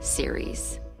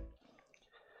series.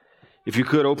 If you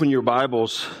could open your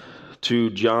Bibles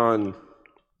to John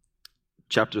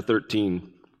chapter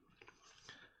 13.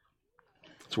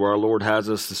 It's where our Lord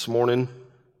has us this morning.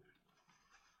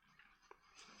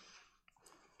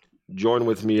 Join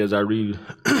with me as I read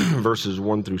verses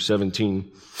 1 through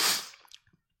 17.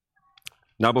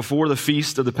 Now before the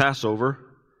feast of the Passover,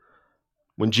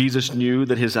 when Jesus knew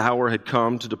that his hour had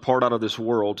come to depart out of this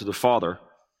world to the Father,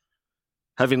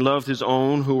 having loved his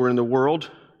own who were in the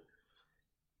world,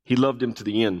 he loved him to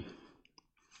the end.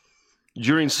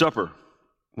 During supper,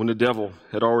 when the devil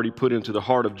had already put into the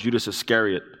heart of Judas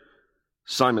Iscariot,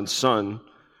 Simon's son,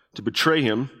 to betray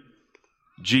him,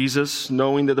 Jesus,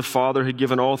 knowing that the Father had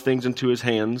given all things into his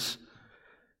hands,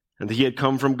 and that he had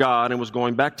come from God and was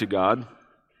going back to God,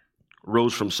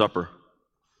 rose from supper.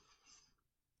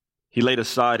 He laid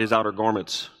aside his outer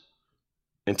garments,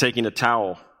 and taking a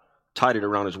towel, tied it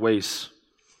around his waist.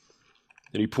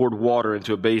 Then he poured water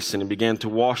into a basin and began to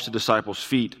wash the disciples'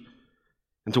 feet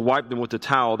and to wipe them with the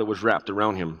towel that was wrapped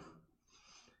around him.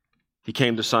 He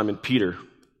came to Simon Peter,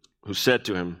 who said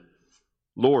to him,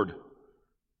 "Lord,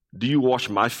 do you wash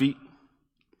my feet?"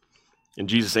 And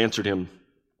Jesus answered him,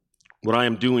 "What I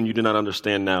am doing you do not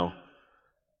understand now,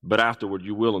 but afterward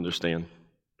you will understand."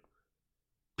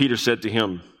 Peter said to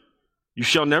him, "You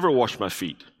shall never wash my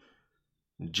feet."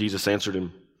 And Jesus answered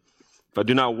him, "If I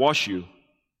do not wash you,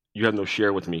 you have no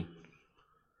share with me."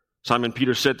 Simon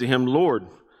Peter said to him, "Lord,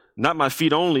 not my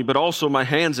feet only, but also my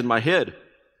hands and my head."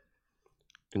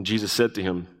 And Jesus said to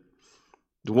him,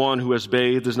 "The one who has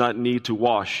bathed does not need to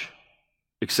wash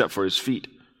except for his feet,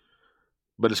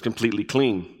 but is completely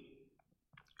clean.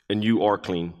 And you are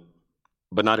clean,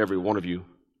 but not every one of you."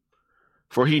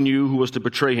 For he knew who was to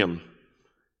betray him,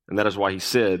 and that is why he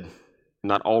said,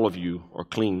 "Not all of you are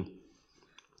clean."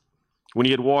 When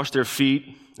he had washed their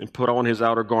feet and put on his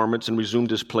outer garments and resumed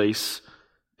his place,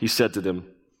 he said to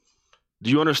them, "Do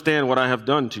you understand what I have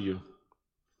done to you?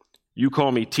 You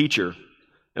call me teacher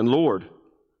and Lord,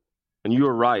 and you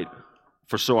are right,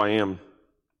 for so I am.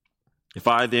 If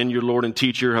I then, your Lord and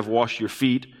teacher, have washed your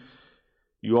feet,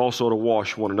 you also ought to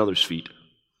wash one another's feet.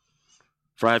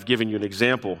 For I have given you an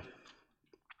example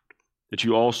that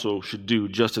you also should do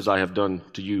just as I have done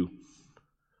to you.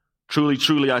 Truly,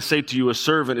 truly, I say to you, a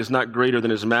servant is not greater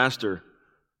than his master,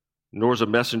 nor is a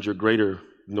messenger greater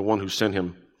than the one who sent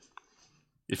him.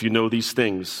 If you know these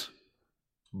things,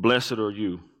 blessed are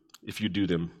you if you do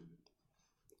them."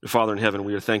 Father in heaven,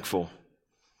 we are thankful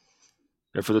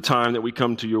and for the time that we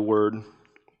come to your word,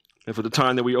 and for the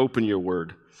time that we open your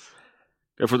word,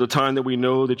 and for the time that we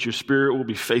know that your Spirit will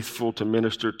be faithful to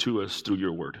minister to us through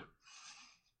your word.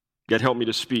 God, help me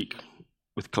to speak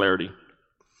with clarity.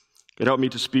 God, help me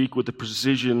to speak with the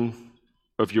precision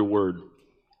of your word,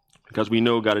 because we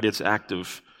know, God, that it's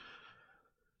active,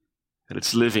 that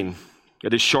it's living,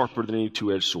 that it's sharper than any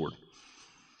two-edged sword.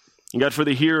 And God, for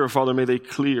the hearer, Father, may they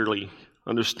clearly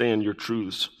understand your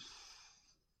truths.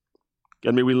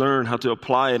 God, may we learn how to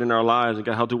apply it in our lives, and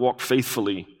God, how to walk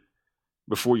faithfully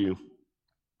before you.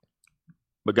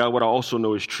 But God, what I also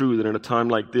know is true, that in a time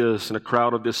like this, in a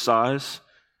crowd of this size,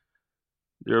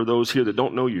 there are those here that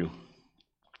don't know you.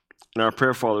 And our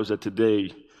prayer, Father, is that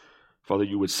today, Father,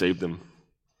 you would save them.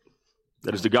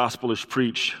 That as the gospel is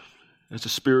preached, as the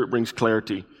Spirit brings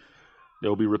clarity, there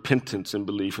will be repentance and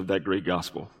belief of that great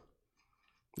gospel.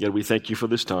 God, we thank you for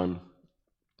this time.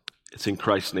 It's in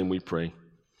Christ's name we pray.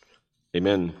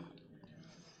 Amen.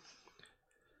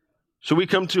 So we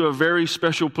come to a very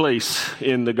special place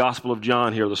in the Gospel of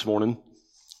John here this morning.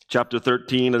 Chapter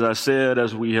 13, as I said,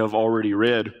 as we have already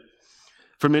read.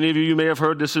 For many of you, you may have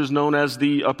heard this is known as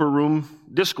the upper room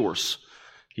discourse.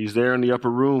 He's there in the upper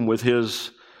room with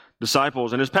his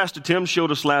disciples. And as Pastor Tim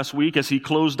showed us last week, as he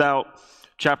closed out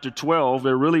chapter 12,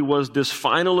 there really was this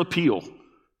final appeal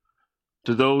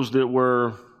to those that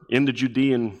were in the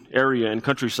Judean area and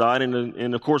countryside,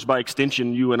 and of course, by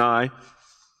extension, you and I.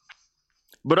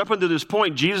 But up until this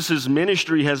point, Jesus'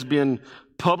 ministry has been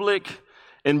public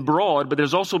and broad, but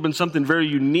there's also been something very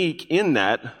unique in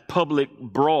that public,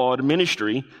 broad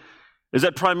ministry, is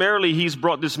that primarily he's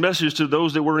brought this message to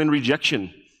those that were in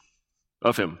rejection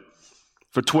of him.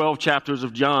 For 12 chapters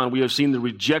of John, we have seen the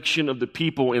rejection of the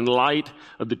people in light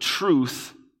of the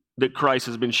truth that Christ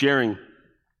has been sharing.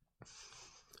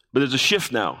 But there's a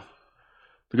shift now,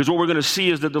 because what we're going to see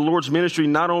is that the Lord's ministry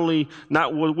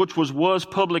which was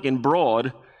public and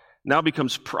broad, now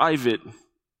becomes private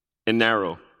and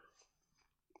narrow.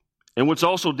 And what's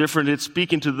also different, it's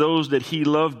speaking to those that he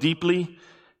loved deeply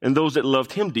and those that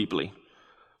loved him deeply.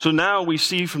 So now we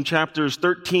see from chapters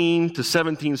 13 to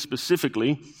 17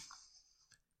 specifically,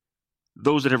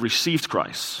 those that have received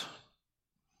Christ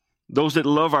those that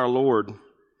love our Lord.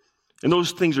 And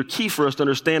those things are key for us to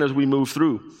understand as we move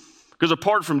through. Because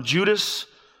apart from Judas,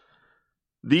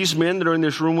 these men that are in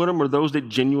this room with him are those that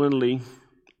genuinely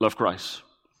love Christ.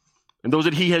 And those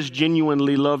that he has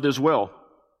genuinely loved as well.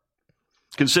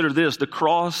 Consider this, the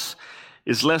cross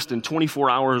is less than 24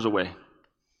 hours away.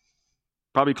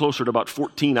 Probably closer to about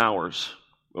 14 hours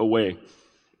away.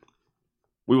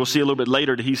 We will see a little bit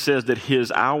later that he says that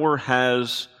his hour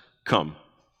has come.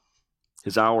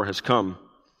 His hour has come.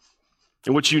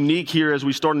 And what's unique here as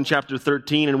we start in chapter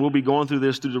 13, and we'll be going through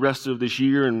this through the rest of this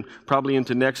year and probably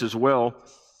into next as well,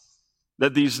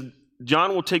 that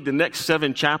John will take the next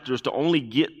 7 chapters to only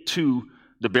get to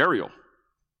the burial.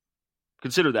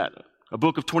 Consider that. A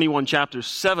book of 21 chapters,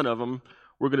 7 of them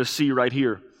we're going to see right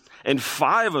here. And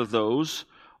 5 of those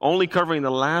only covering the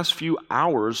last few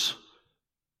hours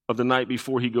of the night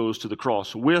before he goes to the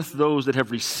cross, with those that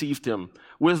have received him,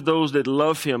 with those that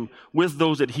love him, with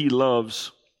those that he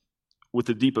loves with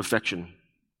a deep affection.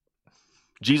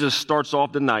 Jesus starts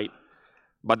off the night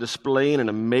by displaying an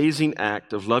amazing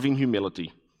act of loving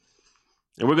humility.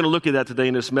 And we're going to look at that today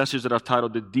in this message that I've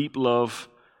titled, The Deep Love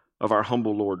of Our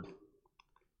Humble Lord.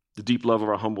 The deep love of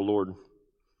our humble Lord.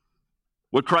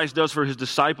 What Christ does for his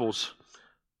disciples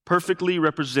perfectly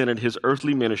represented his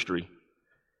earthly ministry,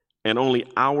 and only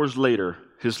hours later,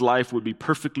 his life would be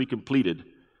perfectly completed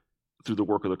through the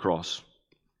work of the cross.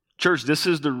 Church, this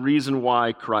is the reason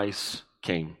why Christ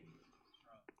came.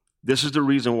 This is the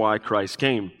reason why Christ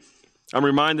came. I'm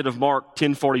reminded of Mark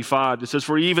 10:45. It says,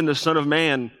 "For even the Son of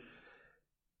Man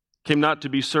came not to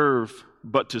be served,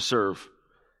 but to serve,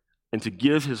 and to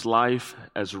give his life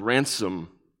as ransom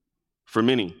for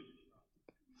many."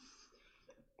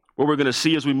 What we're going to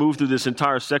see as we move through this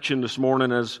entire section this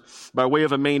morning, as by way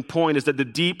of a main point, is that the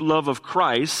deep love of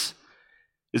Christ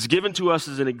is given to us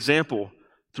as an example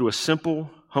through a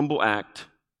simple, humble act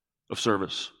of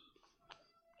service.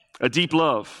 A deep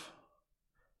love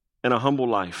and a humble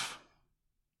life.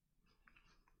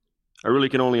 I really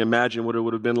can only imagine what it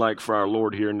would have been like for our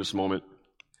Lord here in this moment,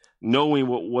 knowing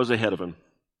what was ahead of him.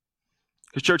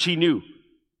 Because, church, he knew.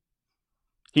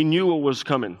 He knew what was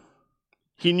coming.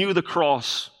 He knew the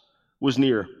cross was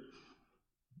near,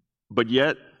 but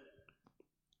yet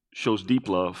shows deep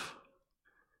love,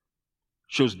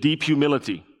 shows deep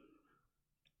humility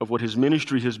of what his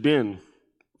ministry has been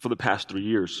for the past 3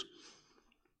 years.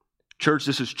 Church,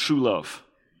 this is true love.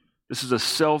 This is a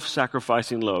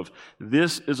self-sacrificing love.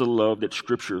 This is a love that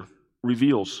Scripture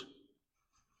reveals.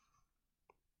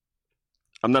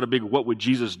 I'm not a big what would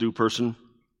Jesus do person,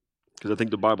 because I think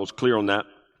the Bible's clear on that.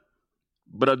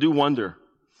 But I do wonder,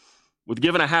 with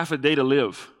given a half a day to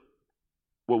live,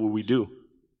 what would we do?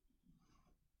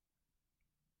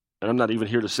 And I'm not even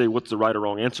here to say what's the right or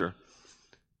wrong answer.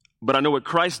 But I know what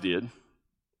Christ did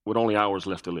with only hours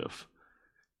left to live.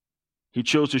 He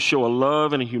chose to show a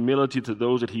love and a humility to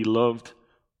those that he loved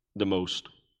the most.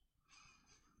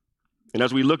 And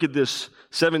as we look at this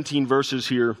 17 verses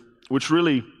here, which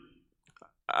really,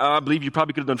 I believe you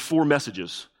probably could have done 4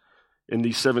 messages in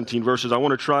these 17 verses. I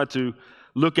want to try to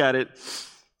look at it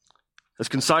as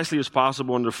concisely as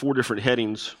possible under 4 different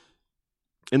headings.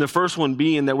 And the first one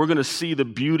being that we're going to see the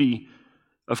beauty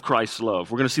of Christ's love.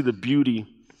 We're going to see the beauty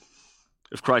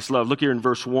of Christ's love. Look here in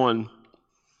verse 1.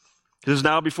 It is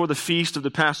now before the feast of the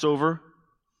Passover,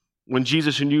 when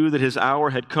Jesus knew that his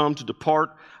hour had come to depart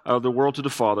out of the world to the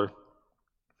Father.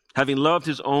 Having loved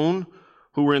his own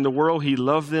who were in the world, he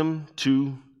loved them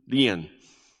to the end.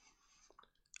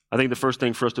 I think the first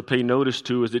thing for us to pay notice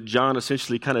to is that John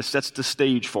essentially kind of sets the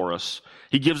stage for us.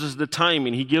 He gives us the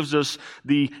timing. He gives us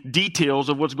the details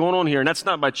of what's going on here. And that's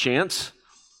not by chance.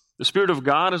 The Spirit of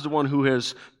God is the one who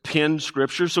has penned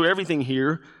Scripture, so everything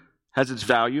here has its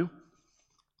value.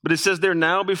 But it says they're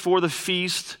now before the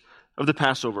feast of the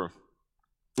Passover.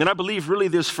 And I believe really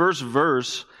this first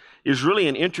verse is really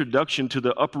an introduction to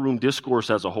the upper room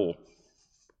discourse as a whole.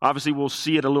 Obviously, we'll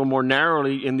see it a little more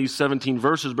narrowly in these 17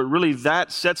 verses, but really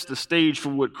that sets the stage for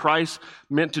what Christ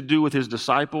meant to do with his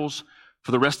disciples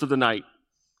for the rest of the night,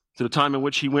 to the time in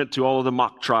which he went to all of the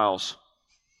mock trials.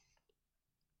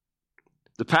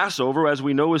 The Passover, as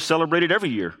we know, is celebrated every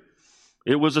year.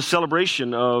 It was a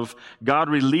celebration of God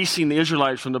releasing the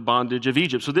Israelites from the bondage of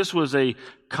Egypt. So this was a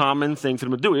common thing for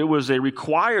them to do. It was a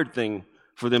required thing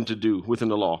for them to do within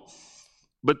the law.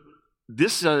 But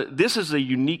this is a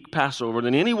unique Passover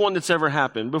than any one that's ever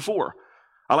happened before.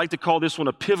 I like to call this one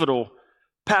a pivotal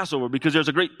Passover because there's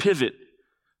a great pivot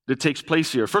that takes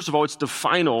place here. First of all, it's the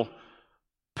final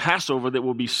Passover that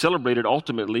will be celebrated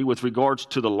ultimately with regards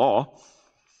to the law,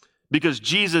 because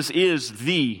Jesus is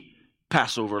the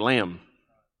Passover lamb.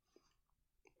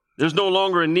 There's no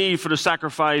longer a need for the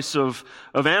sacrifice of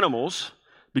animals,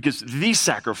 because the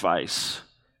sacrifice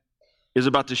is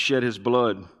about to shed his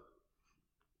blood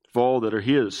for all that are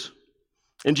his.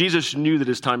 And Jesus knew that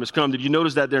his time has come. Did you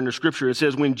notice that there in the scripture? It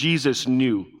says, when Jesus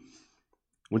knew.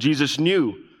 When Jesus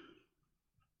knew.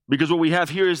 Because what we have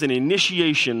here is an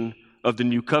initiation of the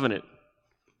new covenant.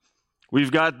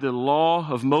 We've got the law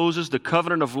of Moses, the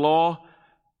covenant of law,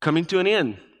 coming to an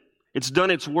end. It's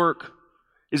done its work.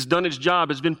 It's done its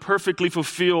job. It's been perfectly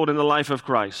fulfilled in the life of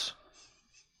Christ.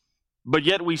 But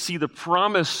yet we see the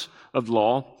promise of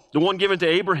law, the one given to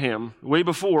Abraham way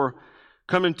before,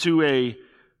 coming to a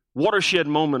watershed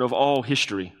moment of all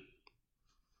history.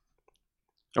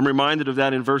 I'm reminded of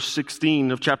that in verse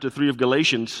 16 of chapter 3 of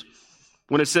Galatians,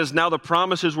 when it says, now the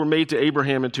promises were made to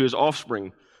Abraham and to his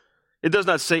offspring. It does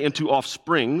not say into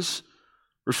offsprings,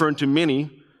 referring to many,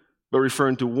 but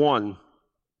referring to one,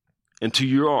 and to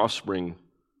your offspring,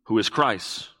 who is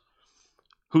Christ.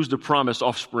 Who's the promised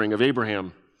offspring of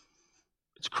Abraham?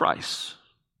 It's Christ,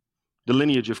 the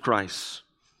lineage of Christ.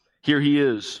 Here he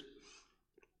is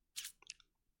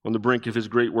on the brink of his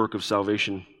great work of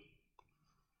salvation.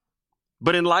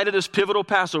 But in light of this pivotal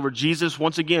Passover, Jesus,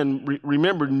 once again,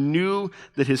 remember, knew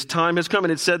that his time has come.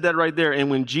 And it said that right there. And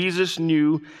when Jesus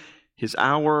knew his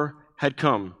hour had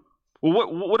come.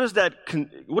 Well, what does that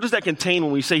contain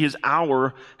when we say his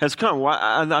hour has come? Well,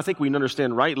 I think we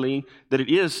understand rightly that it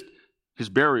is his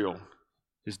burial,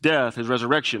 his death, his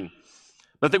resurrection.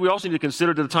 But I think we also need to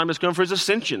consider that the time has come for his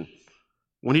ascension,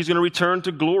 when he's going to return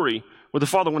to glory with the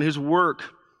Father, when his work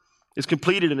is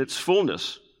completed in its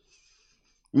fullness.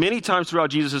 Many times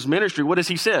throughout Jesus' ministry, what has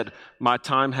he said? My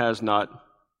time has not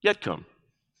yet come.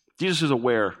 Jesus is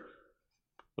aware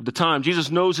of the time. Jesus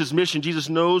knows his mission. Jesus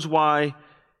knows why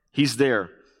he's there.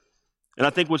 And I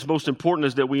think what's most important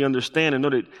is that we understand and know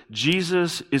that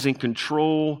Jesus is in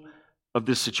control of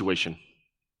this situation.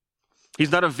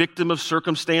 He's not a victim of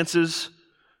circumstances.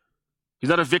 He's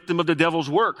not a victim of the devil's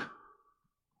work.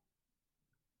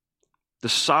 The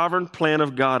sovereign plan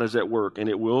of God is at work, and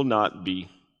it will not be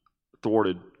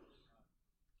thwarted.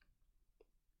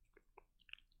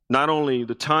 Not only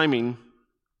the timing,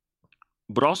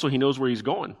 but also he knows where he's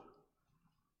going.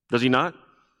 Does he not?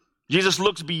 Jesus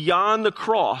looks beyond the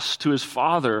cross to his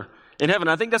Father in heaven.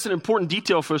 I think that's an important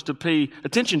detail for us to pay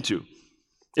attention to.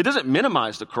 It doesn't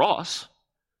minimize the cross.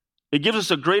 It gives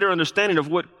us a greater understanding of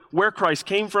where Christ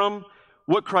came from,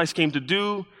 what Christ came to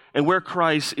do, and where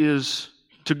Christ is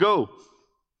to go.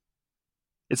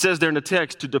 It says there in the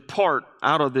text, to depart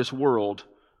out of this world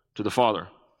to the Father.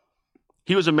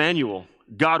 He was Emmanuel,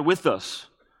 God with us.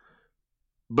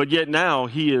 But yet now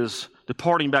he is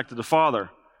departing back to the Father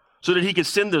so that he could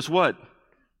send us what?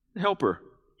 The Helper,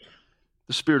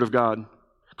 the Spirit of God.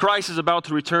 Christ is about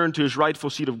to return to his rightful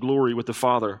seat of glory with the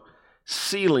Father,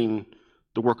 sealing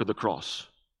the work of the cross.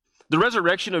 The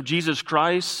resurrection of Jesus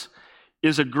Christ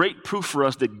is a great proof for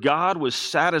us that God was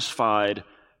satisfied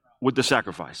with the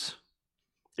sacrifice.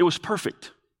 It was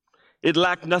perfect. It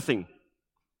lacked nothing.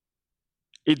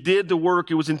 It did the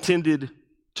work it was intended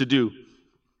to do.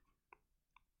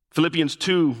 Philippians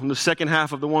 2, in the second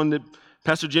half of the one that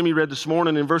Pastor Jimmy read this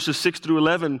morning in verses 6 through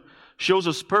 11, shows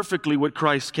us perfectly what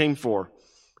Christ came for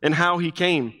and how he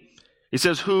came. He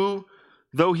says, who,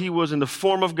 though he was in the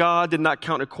form of God, did not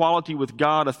count equality with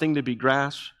God a thing to be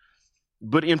grasped,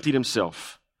 but emptied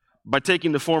himself by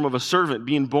taking the form of a servant,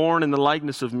 being born in the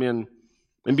likeness of men.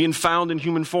 And being found in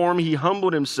human form, he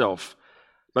humbled himself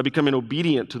by becoming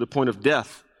obedient to the point of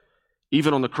death,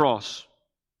 even on the cross.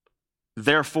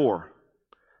 Therefore,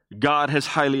 God has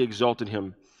highly exalted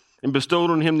him and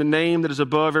bestowed on him the name that is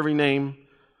above every name.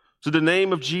 So the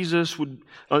name of Jesus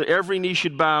every knee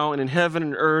should bow, and in heaven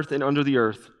and earth and under the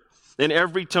earth, and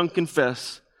every tongue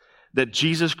confess that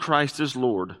Jesus Christ is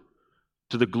Lord,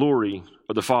 to the glory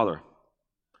of the Father.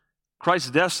 Christ's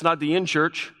death's not the end,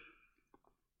 church.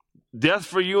 Death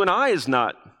for you and I is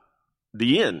not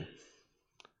the end.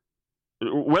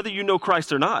 Whether you know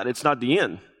Christ or not, it's not the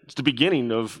end. It's the beginning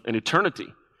of an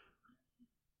eternity.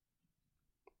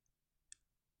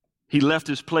 He left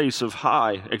his place of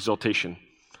high exaltation,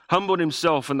 humbled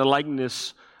himself in the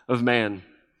likeness of man,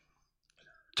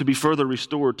 to be further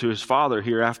restored to his Father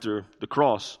here after the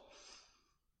cross.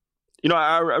 You know,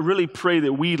 I really pray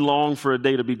that we long for a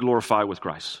day to be glorified with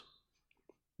Christ,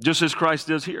 just as Christ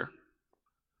is here.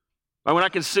 When I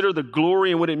consider the glory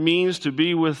and what it means to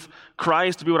be with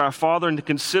Christ, to be with our Father, and to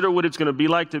consider what it's going to be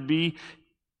like to be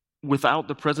without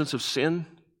the presence of sin,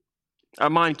 our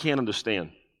mind can't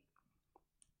understand.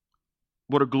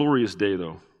 What a glorious day,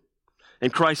 though.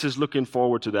 And Christ is looking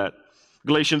forward to that.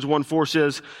 Galatians 1:4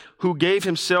 says, who gave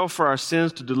himself for our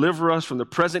sins to deliver us from the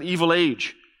present evil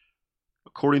age,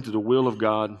 according to the will of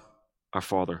God, our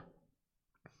Father.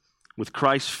 With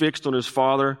Christ fixed on his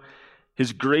Father,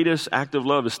 his greatest act of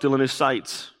love is still in his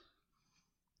sights.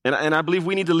 And I believe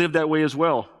we need to live that way as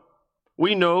well.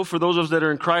 We know for those of us that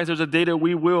are in Christ, there's a day that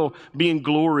we will be in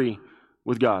glory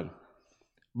with God.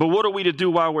 But what are we to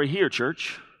do while we're here,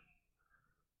 church?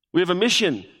 We have a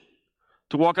mission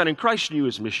to walk out in Christ knew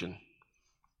his mission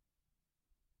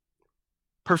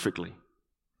perfectly.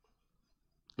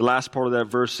 The last part of that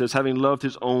verse says, having loved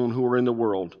his own who were in the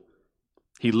world,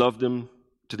 he loved them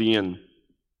to the end.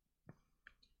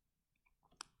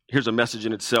 Here's a message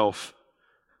in itself.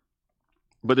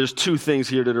 But there's two things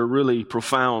here that are really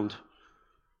profound,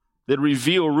 that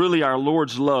reveal really our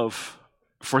Lord's love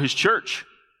for his church.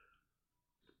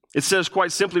 It says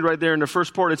quite simply right there in the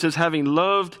first part, it says, having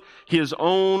loved his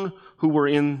own who were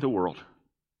in the world.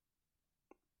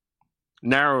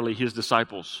 Narrowly, his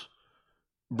disciples.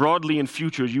 Broadly in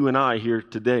future, you and I here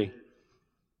today.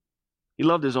 He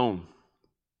loved his own.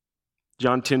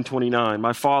 John 10:29,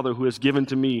 my Father who has given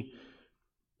to me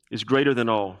is greater than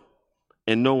all,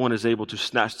 and no one is able to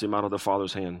snatch him out of the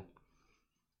Father's hand.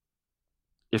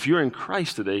 If you're in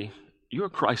Christ today, you're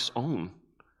Christ's own.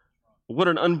 What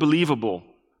an unbelievable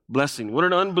blessing. What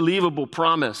an unbelievable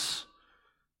promise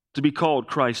to be called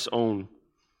Christ's own.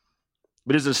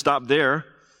 But it doesn't stop there,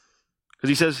 because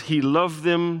he says he loved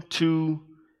them to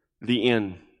the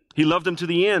end. He loved them to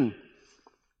the end.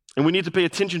 And we need to pay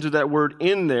attention to that word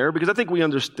 "in" there, because I think we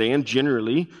understand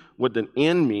generally what the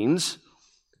 "end" means.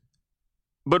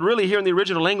 But really here in the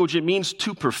original language, it means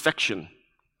to perfection.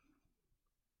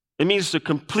 It means the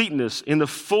completeness, in the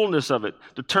fullness of it,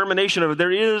 the termination of it.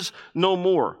 There is no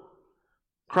more.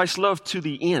 Christ loved to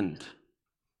the end.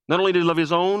 Not only did he love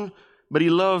his own, but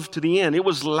he loved to the end. It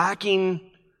was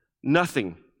lacking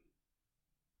nothing.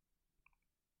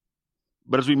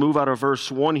 But as we move out of verse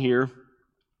 1 here,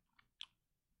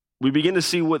 we begin to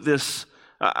see what this,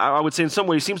 I would say in some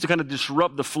ways, seems to kind of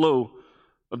disrupt the flow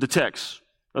of the text.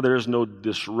 Now, there is no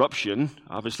disruption.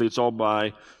 Obviously, it's all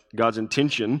by God's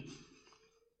intention.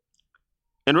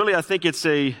 And really, I think it's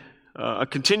a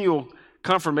continual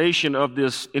confirmation of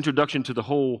this introduction to the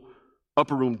whole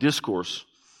upper room discourse.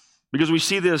 Because we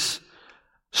see this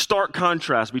stark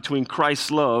contrast between Christ's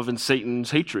love and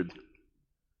Satan's hatred.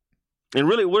 And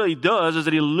really what he does is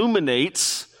that he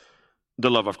illuminates the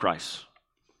love of Christ.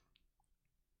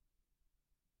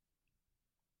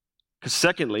 Because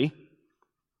secondly,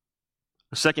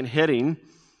 the second heading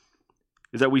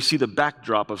is that we see the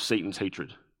backdrop of Satan's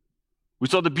hatred. We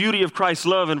saw the beauty of Christ's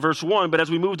love in verse 1, but as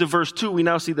we move to verse 2, we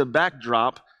now see the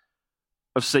backdrop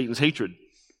of Satan's hatred.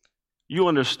 You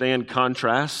understand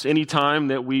contrast. Anytime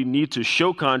that we need to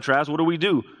show contrast, what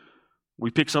do? We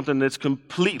pick something that's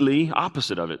completely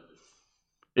opposite of it.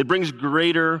 It brings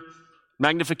greater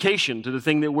magnification to the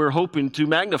thing that we're hoping to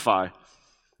magnify.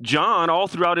 John, all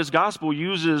throughout his gospel,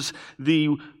 uses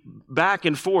the back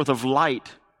and forth of light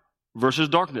versus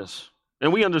darkness.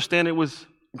 And we understand it with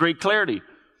great clarity.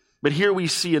 But here we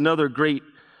see another great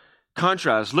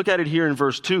contrast. Look at it here in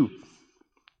verse 2.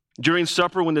 During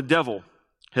supper, when the devil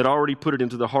had already put it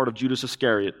into the heart of Judas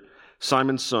Iscariot,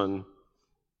 Simon's son,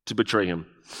 to betray him.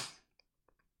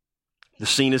 The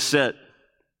scene is set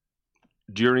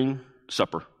during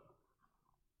supper.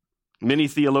 Many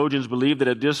theologians believe that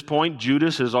at this point,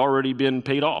 Judas has already been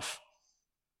paid off.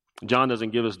 John doesn't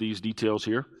give us these details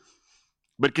here.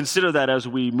 But consider that as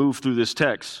we move through this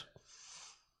text.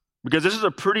 Because this is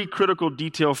a pretty critical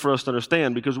detail for us to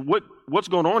understand. Because what's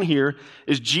going on here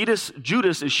is Judas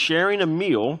is sharing a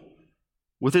meal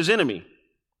with his enemy,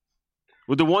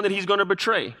 with the one that he's going to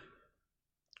betray.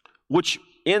 Which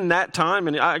in that time,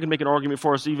 and I can make an argument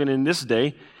for us even in this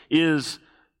day, is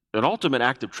an ultimate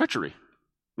act of treachery.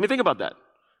 I mean, think about that.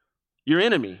 Your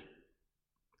enemy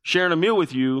sharing a meal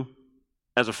with you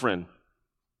as a friend.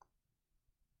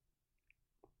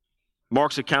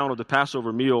 Mark's account of the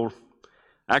Passover meal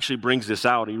actually brings this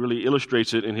out. He really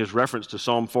illustrates it in his reference to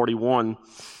Psalm 41,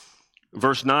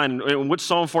 verse 9. And what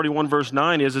Psalm 41, verse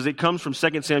 9 is it comes from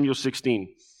 2 Samuel 16.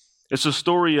 It's a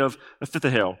story of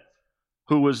Ahithophel,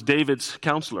 who was David's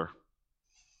counselor.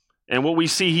 And what we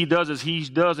see he does is he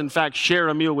does, in fact, share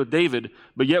a meal with David,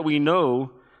 but yet we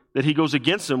know that he goes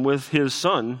against him with his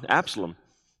son, Absalom.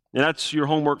 And that's your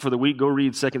homework for the week. Go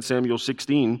read 2 Samuel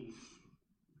 16.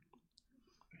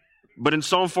 But in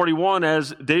Psalm 41,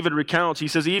 as David recounts, he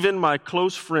says, even my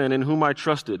close friend in whom I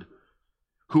trusted,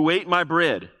 who ate my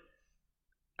bread,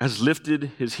 has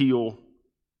lifted his heel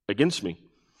against me.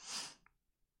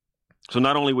 So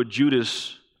not only would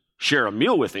Judas share a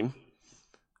meal with him,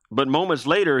 but moments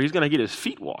later, he's going to get his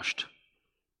feet washed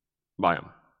by him.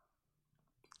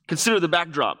 Consider the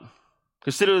backdrop.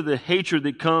 Consider the hatred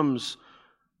that comes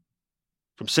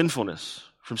from sinfulness,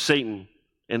 from Satan,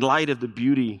 in light of the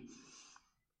beauty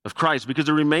of Christ. Because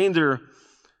the remainder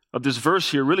of this verse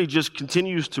here really just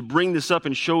continues to bring this up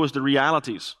and show us the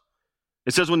realities.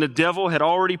 It says, when the devil had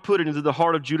already put it into the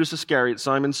heart of Judas Iscariot,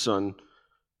 Simon's son,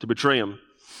 to betray him.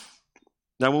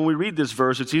 Now, when we read this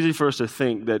verse, it's easy for us to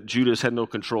think that Judas had no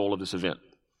control of this event.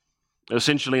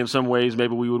 Essentially, in some ways,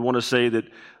 maybe we would want to say that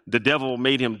the devil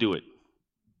made him do it.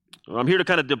 I'm here to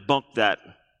kind of debunk that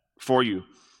for you,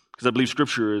 because I believe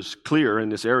Scripture is clear in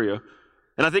this area.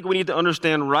 And I think we need to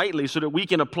understand rightly so that we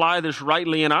can apply this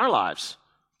rightly in our lives.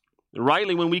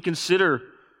 Rightly when we consider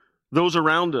those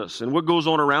around us and what goes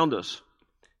on around us.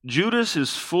 Judas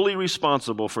is fully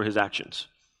responsible for his actions.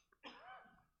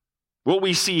 What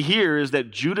we see here is that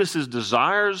Judas's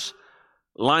desires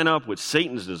line up with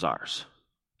Satan's desires.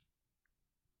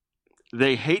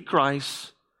 They hate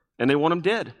Christ and they want him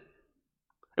dead.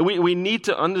 And we need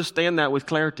to understand that with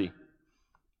clarity.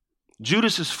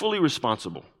 Judas is fully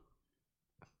responsible.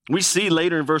 We see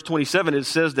later in verse 27, it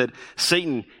says that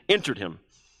Satan entered him,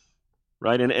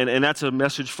 right? And that's a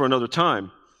message for another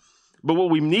time. But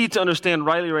what we need to understand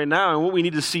rightly right now, and what we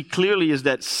need to see clearly, is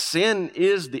that sin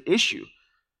is the issue.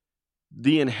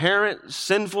 The inherent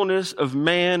sinfulness of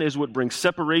man is what brings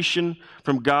separation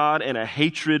from God and a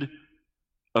hatred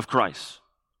of Christ.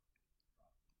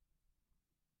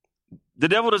 The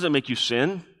devil doesn't make you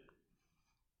sin.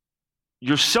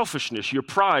 Your selfishness, your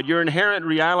pride, your inherent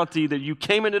reality that you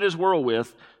came into this world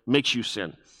with makes you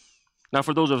sin. Now,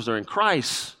 for those of us that are in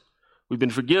Christ, we've been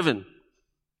forgiven.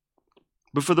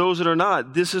 But for those that are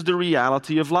not, this is the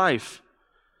reality of life.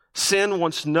 Sin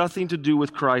wants nothing to do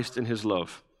with Christ and his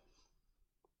love.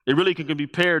 It really can be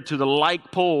compared to the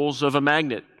like poles of a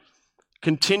magnet,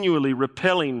 continually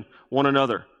repelling one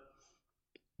another,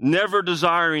 never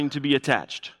desiring to be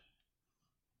attached.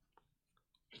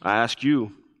 I ask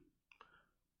you,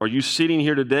 are you sitting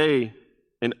here today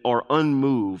and are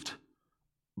unmoved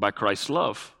by Christ's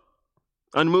love?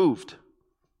 Unmoved.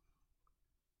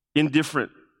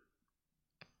 Indifferent.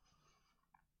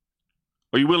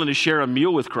 Are you willing to share a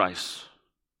meal with Christ,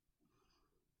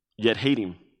 yet hate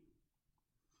him?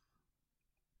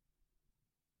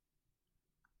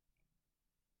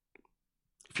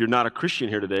 If you're not a Christian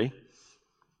here today,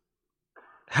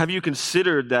 have you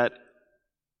considered that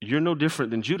you're no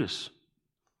different than Judas?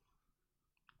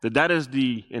 That is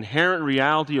the inherent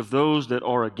reality of those that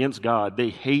are against God. They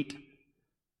hate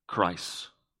Christ.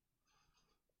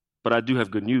 But I do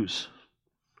have good news.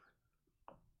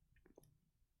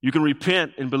 You can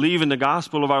repent and believe in the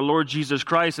gospel of our Lord Jesus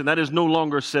Christ, and that is no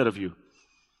longer said of you.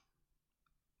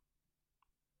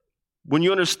 When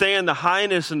you understand the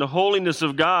highness and the holiness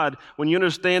of God, when you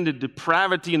understand the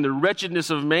depravity and the wretchedness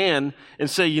of man, and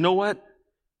say, you know what?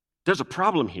 There's a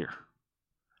problem here.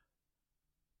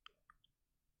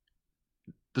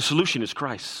 The solution is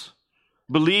Christ.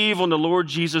 Believe on the Lord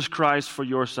Jesus Christ for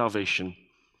your salvation.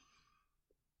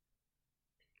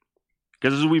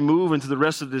 Because as we move into the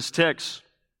rest of this text,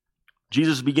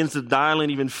 Jesus begins to dial in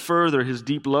even further his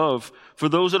deep love for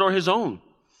those that are his own.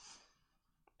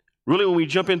 Really, when we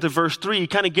jump into verse 3, he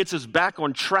kind of gets us back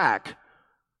on track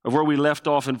of where we left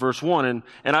off in verse 1.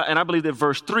 And I believe that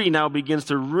verse 3 now begins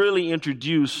to really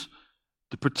introduce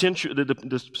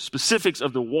the specifics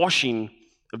of the washing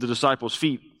of the disciples'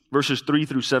 feet, verses 3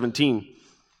 through 17.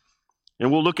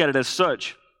 And we'll look at it as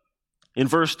such. In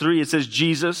verse 3, it says,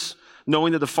 Jesus,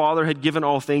 knowing that the Father had given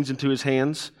all things into his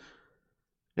hands,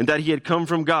 and that he had come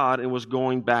from God and was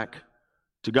going back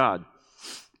to God.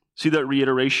 See that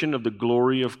reiteration of the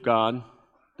glory of God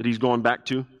that he's going back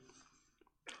to?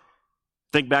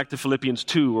 Think back to Philippians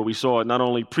 2, where we saw it not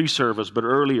only pre-service, but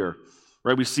earlier.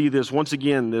 Right? We see this, once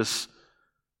again, this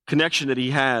connection that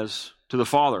he has to the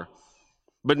Father.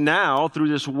 But now, through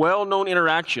this well-known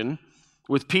interaction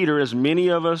with Peter, as many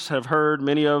of us have heard,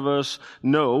 many of us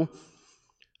know,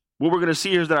 what we're going to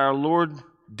see here is that our Lord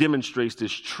demonstrates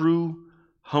this true,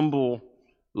 humble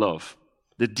love,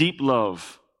 the deep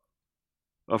love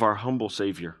of our humble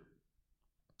Savior.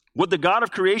 What the God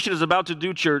of creation is about to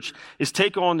do, church, is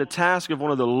take on the task of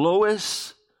one of the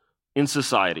lowest in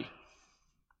society.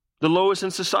 The lowest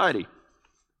in society.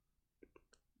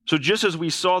 So just as we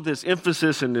saw this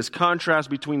emphasis and this contrast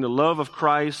between the love of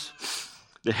Christ,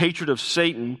 the hatred of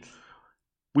Satan,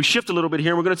 we shift a little bit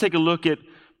here and we're going to take a look at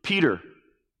Peter.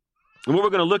 And what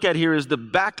we're going to look at here is the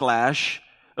backlash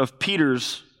of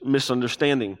Peter's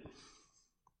misunderstanding.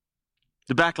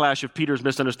 The backlash of Peter's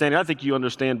misunderstanding. I think you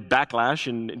understand backlash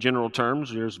in general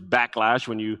terms. There's backlash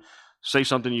when you say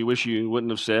something you wish you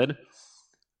wouldn't have said.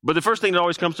 But the first thing that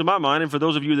always comes to my mind, and for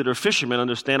those of you that are fishermen,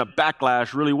 understand a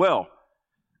backlash really well.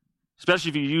 especially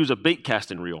if you use a bait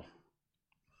casting reel,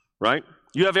 right?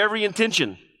 You have every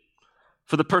intention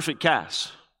for the perfect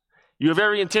cast. You have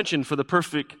every intention for the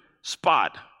perfect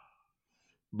spot,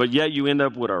 but yet you end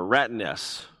up with a rat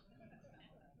nest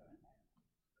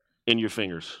in your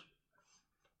fingers.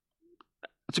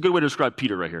 That's a good way to describe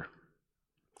Peter right here.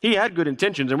 He had good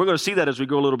intentions, and we're going to see that as we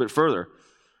go a little bit further.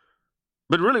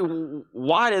 But really,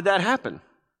 why did that happen?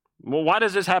 Well, why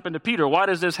does this happen to Peter? Why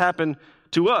does this happen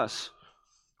to us?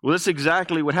 Well, that's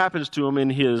exactly what happens to him in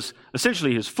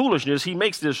essentially his foolishness. He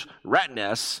makes this rat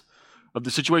nest of the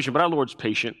situation, but our Lord's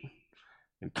patient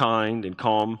and kind and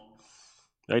calm.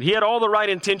 Right? He had all the right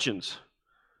intentions.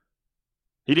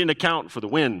 He didn't account for the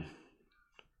wind.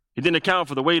 He didn't account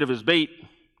for the weight of his bait.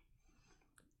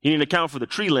 He didn't account for the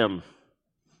tree limb.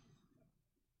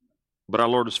 But our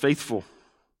Lord is faithful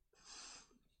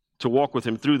to walk with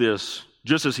him through this,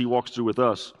 just as he walks through with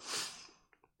us.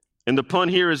 And the pun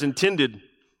here is intended,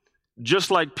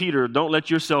 just like Peter, don't let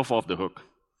yourself off the hook.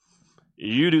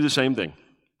 You do the same thing.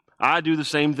 I do the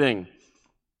same thing.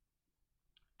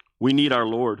 We need our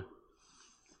Lord.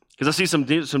 Because I see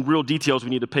some real details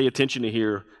we need to pay attention to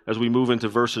here as we move into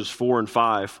verses 4 and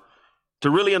 5 to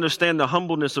really understand the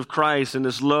humbleness of Christ and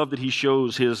this love that he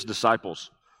shows his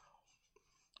disciples.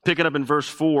 Picking up in verse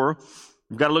 4,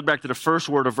 we've got to look back to the first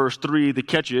word of verse 3 to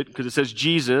catch it, because it says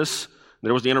Jesus.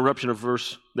 There was the interruption of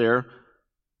verse there.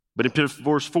 But in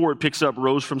verse 4, it picks up,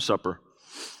 rose from supper.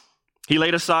 He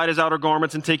laid aside his outer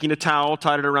garments and taking a towel,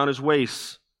 tied it around his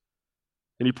waist.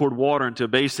 And he poured water into a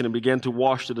basin and began to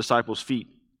wash the disciples' feet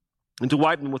and to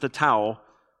wipe them with a towel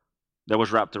that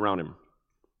was wrapped around him.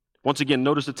 Once again,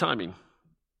 notice the timing.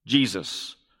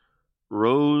 Jesus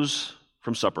rose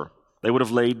from supper. They would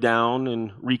have laid down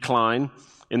and reclined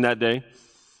in that day.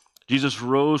 Jesus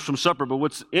rose from supper, but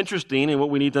what's interesting and what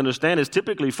we need to understand is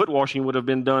typically foot washing would have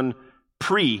been done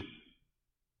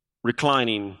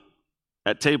pre-reclining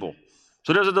at table.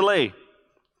 So there's a delay.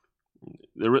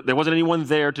 There wasn't anyone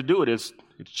there to do it. It's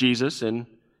Jesus and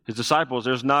his disciples.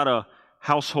 There's not a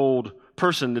household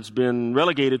person that's been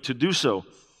relegated to do so.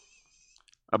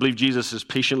 I believe Jesus is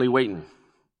patiently waiting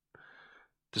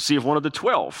to see if one of the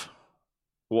 12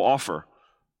 will offer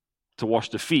to wash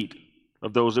the feet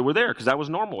of those that were there, because that was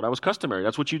normal, that was customary,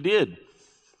 that's what you did.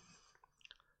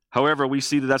 However, we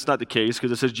see that that's not the case,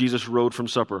 because it says Jesus rose from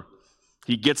supper.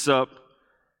 He gets up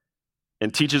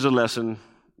and teaches a lesson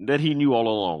that he knew all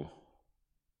along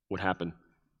would happen.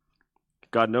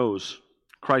 God knows,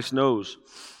 Christ knows.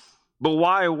 But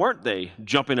why weren't they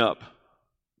jumping up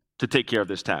to take care of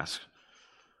this task?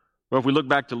 Well, if we look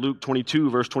back to Luke 22,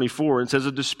 verse 24, it says,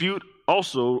 a dispute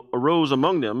also arose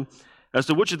among them as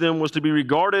to which of them was to be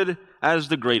regarded as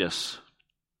the greatest.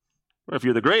 Well, if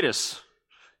you're the greatest,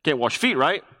 can't wash feet,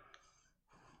 right?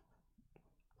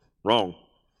 Wrong.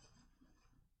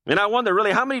 And I wonder,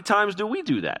 really, how many times do we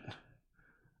do that?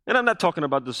 And I'm not talking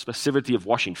about the specificity of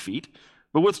washing feet,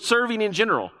 but with serving in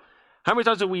general. How many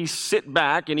times do we sit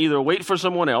back and either wait for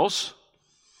someone else,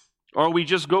 or we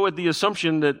just go with the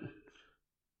assumption that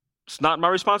it's not my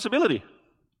responsibility?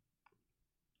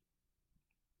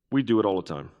 We do it all the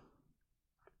time.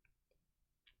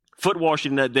 Foot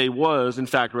washing that day was, in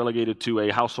fact, relegated to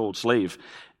a household slave.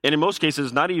 And in most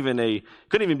cases, couldn't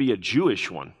even be a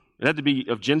Jewish one. It had to be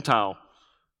of Gentile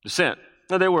descent.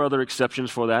 Now, there were other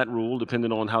exceptions for that rule,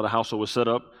 depending on how the household was set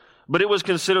up. But it was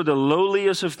considered the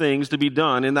lowliest of things to be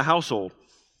done in the household.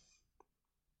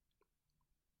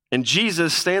 And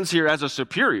Jesus stands here as a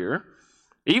superior.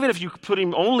 Even if you put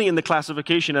him only in the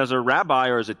classification as a rabbi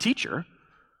or as a teacher,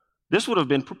 this would have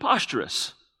been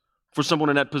preposterous for someone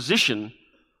in that position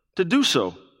to do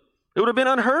so. It would have been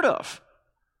unheard of.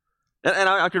 And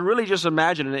I can really just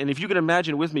imagine, and if you can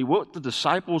imagine with me what the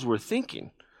disciples were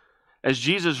thinking as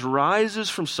Jesus rises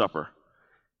from supper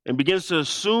and begins to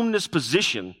assume this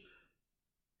position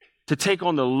to take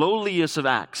on the lowliest of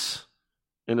acts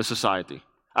in the society.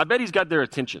 I bet he's got their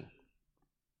attention.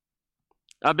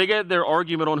 I bet their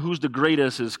argument on who's the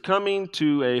greatest is coming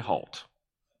to a halt.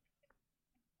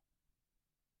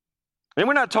 And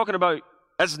we're not talking about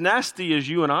as nasty as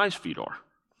you and I's feet are.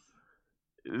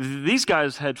 These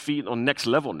guys had feet on next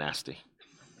level nasty.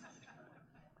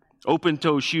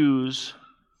 Open-toe shoes,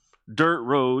 dirt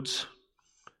roads,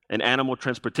 and animal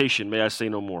transportation, may I say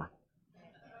no more.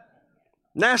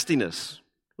 Nastiness,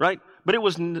 right? But it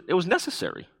was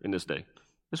necessary in this day.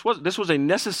 This was a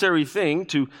necessary thing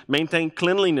to maintain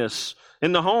cleanliness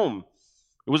in the home.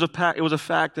 It was a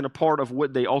fact and a part of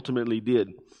what they ultimately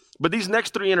did. But these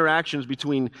next three interactions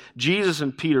between Jesus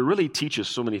and Peter really teach us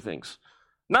so many things.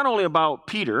 Not only about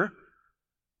Peter,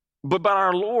 but about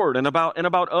our Lord and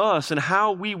about us and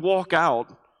how we walk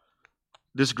out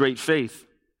this great faith.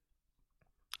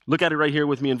 Look at it right here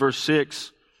with me in verse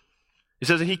 6. It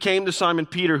says, and he came to Simon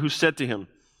Peter, who said to him,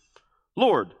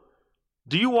 Lord,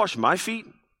 do you wash my feet?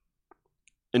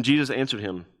 And Jesus answered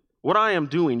him, what I am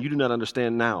doing you do not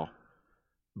understand now,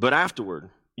 but afterward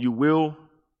you will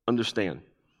understand.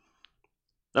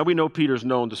 Now we know Peter's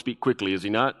known to speak quickly, is he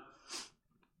not?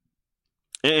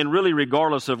 And really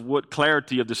regardless of what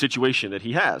clarity of the situation that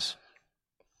he has.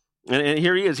 And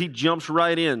here he is, he jumps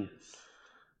right in.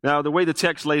 Now the way the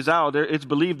text lays out, it's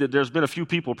believed that there's been a few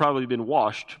people probably been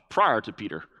washed prior to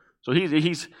Peter. So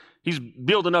he's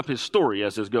building up his story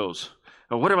as this goes.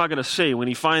 Now, what am I going to say when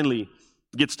he finally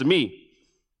gets to me?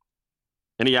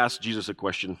 And he asks Jesus a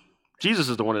question. Jesus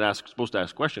is the one that's supposed to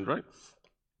ask questions, right?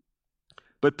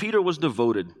 But Peter was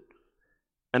devoted,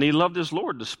 and he loved his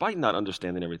Lord despite not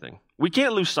understanding everything. We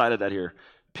can't lose sight of that here.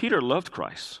 Peter loved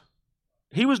Christ.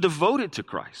 He was devoted to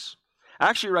Christ.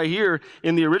 Actually, right here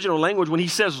in the original language, when he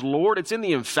says Lord, it's in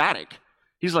the emphatic.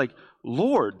 He's like,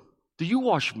 Lord, do you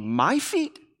wash my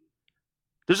feet?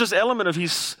 There's this element of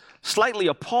he's slightly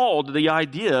appalled at the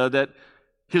idea that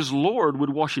his Lord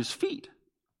would wash his feet.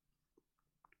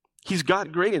 He's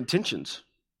got great intentions.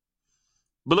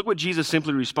 But look what Jesus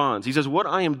simply responds. He says, what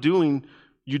I am doing,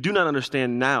 you do not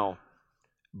understand now,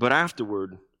 but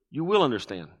afterward, you will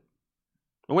understand.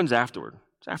 And when's afterward?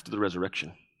 It's after the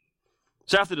resurrection.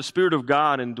 It's after the Spirit of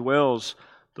God indwells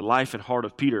the life and heart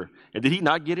of Peter. And did he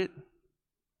not get it?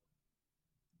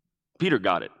 Peter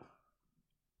got it.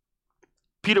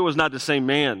 Peter was not the same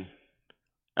man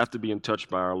after being touched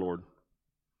by our Lord.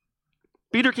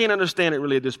 Peter can't understand it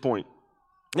really at this point.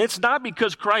 And it's not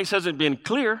because Christ hasn't been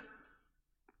clear.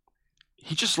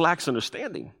 He just lacks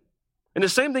understanding. And the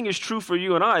same thing is true for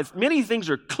you and I. Many things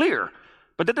are clear,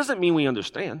 but that doesn't mean we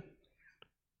understand.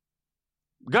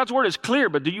 God's word is clear,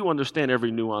 but do you understand every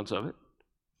nuance of it?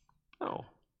 No.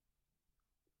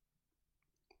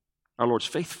 Our Lord's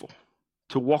faithful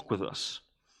to walk with us.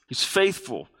 He's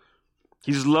faithful.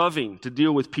 He's loving to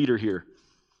deal with Peter here.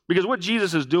 Because what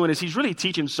Jesus is doing is he's really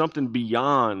teaching something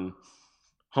beyond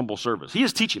humble service. He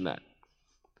is teaching that.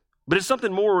 But it's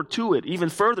something more to it, even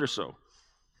further so.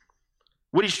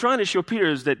 What he's trying to show Peter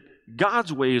is that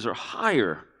God's ways are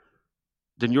higher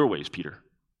than your ways, Peter.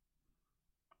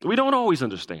 We don't always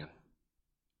understand.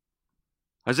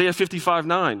 Isaiah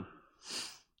 55:9.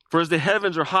 For as the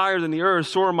heavens are higher than the earth,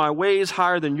 so are my ways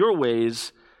higher than your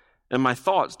ways, and my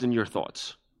thoughts than your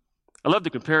thoughts. I love the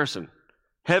comparison.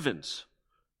 Heavens,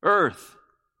 earth,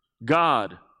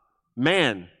 God,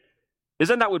 man.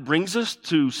 Isn't that what brings us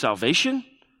to salvation?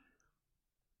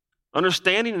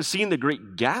 Understanding and seeing the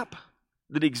great gap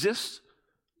that exists.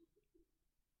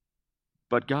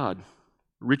 But God,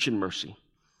 rich in mercy.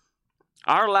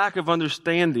 Our lack of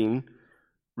understanding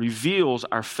reveals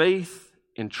our faith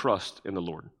and trust in the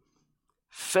Lord.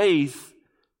 Faith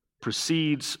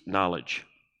precedes knowledge.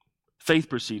 Faith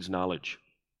precedes knowledge.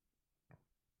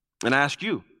 And I ask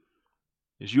you,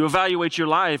 as you evaluate your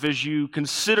life, as you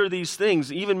consider these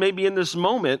things, even maybe in this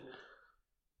moment,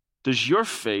 does your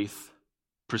faith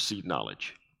precede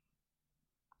knowledge?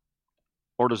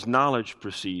 Or does knowledge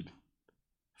precede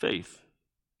faith?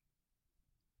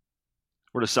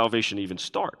 Where does salvation even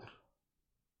start?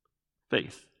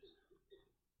 Faith.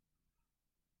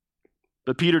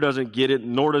 But Peter doesn't get it,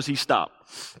 nor does he stop.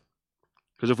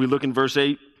 Because if we look in verse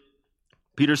 8,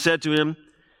 Peter said to him,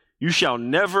 you shall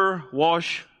never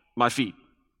wash my feet.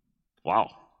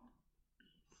 Wow.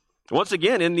 Once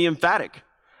again, in the emphatic.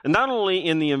 And not only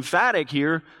in the emphatic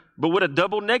here, but with a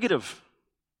double negative.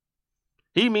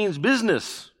 He means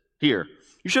business here.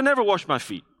 You shall never wash my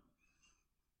feet.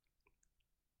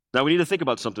 Now, we need to think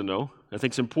about something, though. I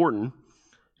think it's important.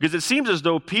 Because it seems as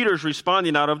though Peter's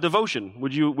responding out of devotion.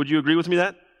 Would you agree with me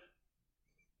that?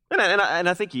 And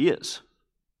I think he is.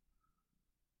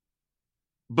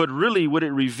 But really, what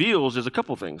it reveals is a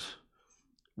couple things.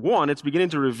 One, it's beginning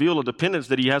to reveal a dependence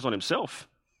that he has on himself,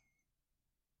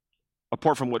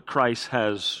 apart from what Christ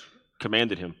has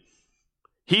commanded him.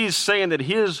 He's saying that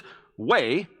his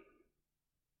way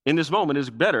in this moment is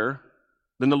better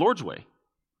than the Lord's way.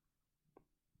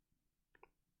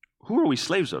 Who are we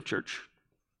slaves of, church?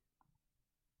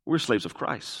 We're slaves of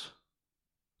Christ.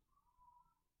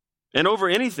 And over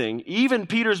anything, even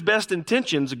Peter's best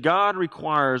intentions, God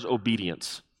requires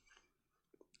obedience.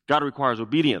 God requires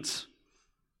obedience.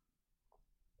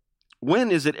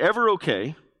 When is it ever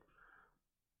okay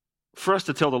for us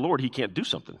to tell the Lord he can't do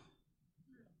something?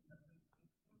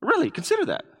 Really, consider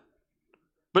that.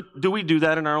 But do we do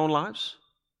that in our own lives?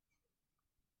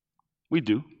 We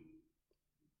do.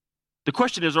 The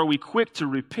question is, are we quick to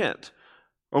repent?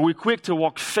 Are we quick to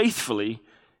walk faithfully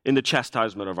in the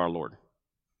chastisement of our Lord?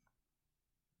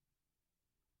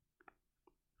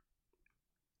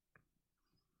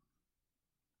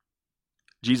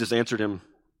 Jesus answered him,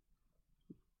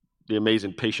 the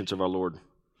amazing patience of our Lord.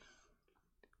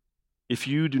 If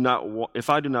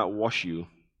I do not wash you,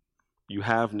 you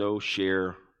have no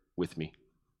share with me.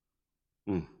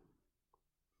 I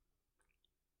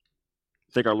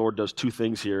think our Lord does two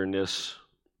things here in this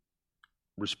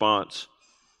response.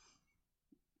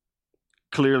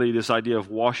 Clearly, this idea of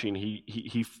washing,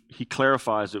 he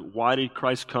clarifies that why did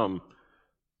Christ come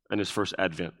in his first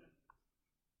advent?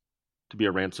 To be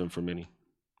a ransom for many,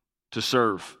 to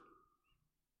serve.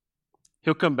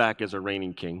 He'll come back as a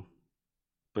reigning king,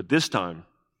 but this time,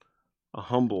 a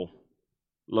humble,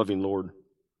 loving Lord.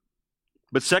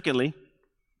 But secondly,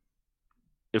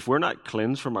 if we're not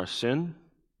cleansed from our sin,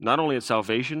 not only at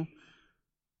salvation,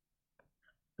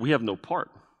 we have no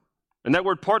part. And that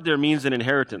word part there means an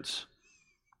inheritance.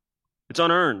 It's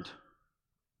unearned.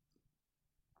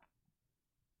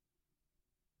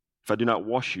 If I do not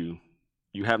wash you,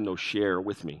 you have no share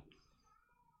with me.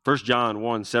 1 John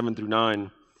 1, 7 through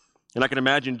 9. And I can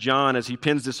imagine John, as he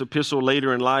pens this epistle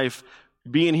later in life,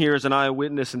 being here as an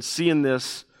eyewitness and seeing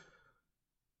this.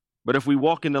 But if we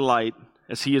walk in the light,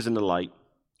 as he is in the light,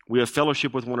 we have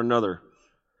fellowship with one another,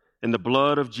 and the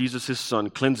blood of Jesus, his Son,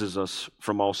 cleanses us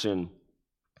from all sin.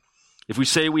 If we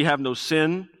say we have no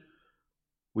sin,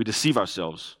 we deceive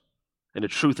ourselves, and the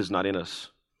truth is not in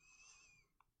us.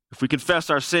 If we confess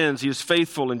our sins, he is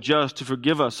faithful and just to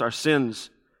forgive us our sins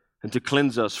and to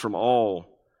cleanse us from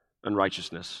all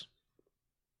unrighteousness.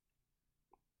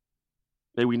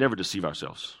 May we never deceive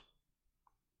ourselves.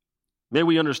 May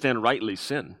we understand rightly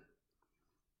sin.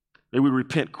 May we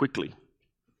repent quickly.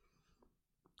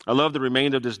 I love the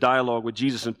remainder of this dialogue with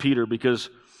Jesus and Peter because,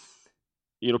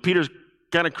 Peter's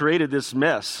kind of created this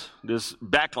mess, this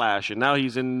backlash, and now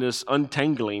he's in this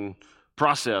untangling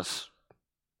process.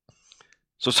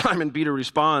 So Simon Peter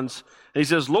responds, and he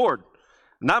says, Lord,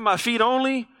 not my feet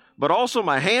only, but also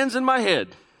my hands and my head.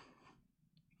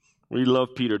 We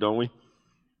love Peter, don't we?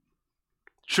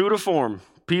 True to form,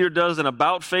 Peter does an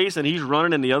about face, and he's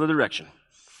running in the other direction.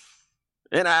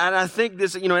 And I think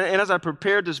this, and as I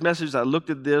prepared this message, I looked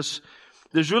at this,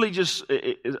 there's really just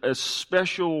a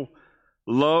special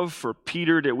love for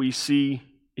Peter that we see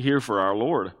here for our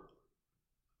Lord.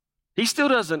 He still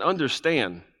doesn't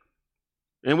understand.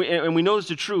 And we know this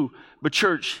is true, but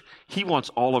church, he wants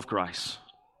all of Christ.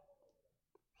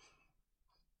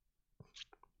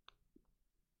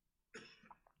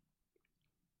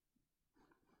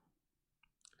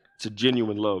 It's a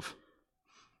genuine love.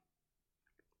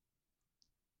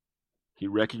 He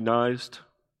recognized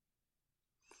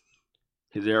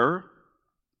his error,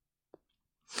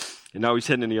 and now he's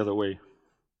heading in the other way.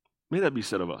 May that be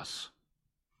said of us.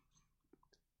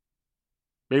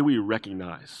 May we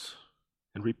recognize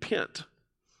and repent.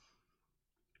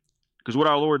 Because what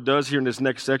our Lord does here in this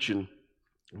next section,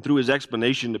 through his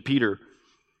explanation to Peter,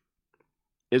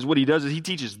 is what he does is he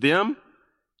teaches them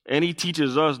and he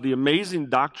teaches us the amazing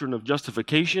doctrine of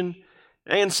justification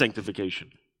and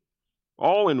sanctification.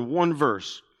 All in one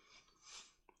verse.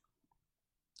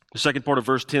 The second part of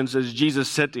verse 10 says, Jesus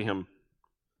said to him,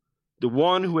 the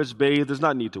one who has bathed does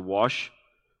not need to wash,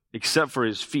 except for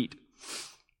his feet,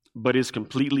 but is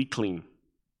completely clean.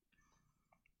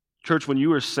 Church, when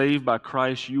you are saved by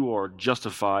Christ, you are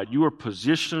justified. You are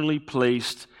positionally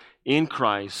placed in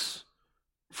Christ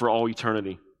for all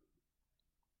eternity.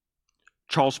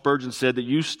 Charles Spurgeon said that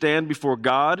you stand before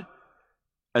God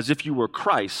as if you were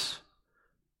Christ,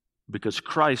 because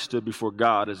Christ stood before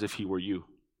God as if he were you.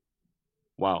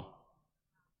 Wow.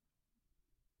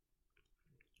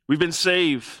 We've been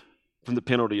saved from the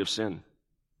penalty of sin.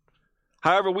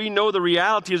 However, we know the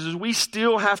reality is we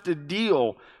still have to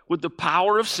deal with the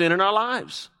power of sin in our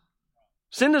lives.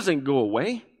 Sin doesn't go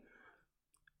away,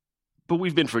 but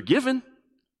we've been forgiven.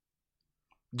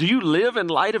 Do you live in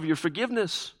light of your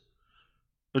forgiveness?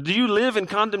 Or do you live in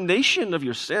condemnation of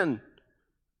your sin?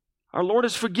 Our Lord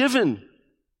is forgiven.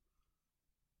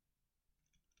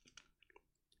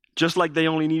 Just like they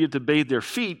only needed to bathe their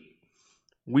feet,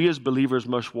 we as believers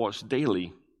must wash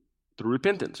daily through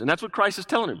repentance. And that's what Christ is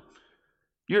telling him.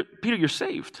 Peter, you're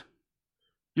saved.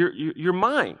 You're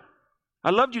mine.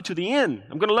 I loved you to the end.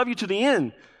 I'm going to love you to the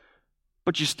end.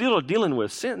 But you still are dealing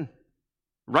with sin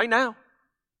right now.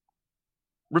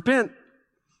 Repent.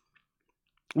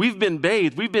 We've been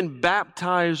bathed. We've been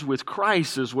baptized with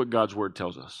Christ is what God's word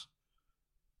tells us.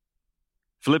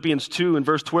 Philippians 2 and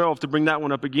verse 12, to bring that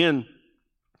one up again,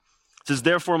 it says,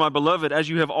 therefore, my beloved, as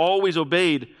you have always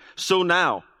obeyed, so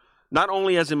now, not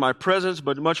only as in my presence,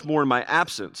 but much more in my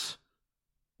absence,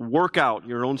 work out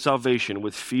your own salvation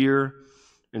with fear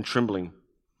and trembling.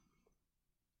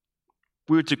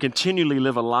 We are to continually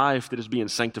live a life that is being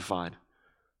sanctified.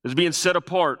 as being set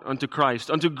apart unto Christ,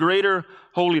 unto greater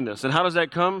holiness. And how does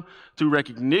that come? Through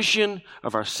recognition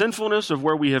of our sinfulness, of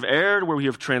where we have erred, where we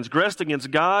have transgressed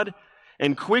against God,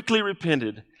 and quickly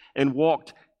repented and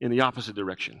walked in the opposite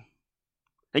direction.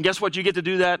 And guess what? You get to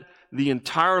do that the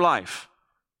entire life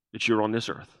that you're on this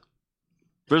earth.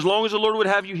 For as long as the Lord would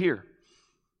have you here,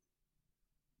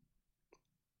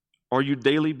 are you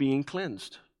daily being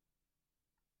cleansed?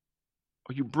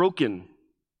 Are you broken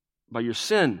by your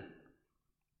sin?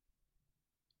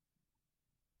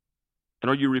 And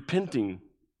are you repenting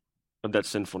of that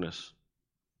sinfulness?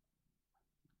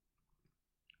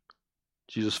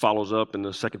 Jesus follows up in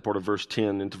the second part of verse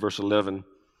 10 into verse 11.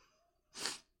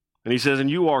 And he says, and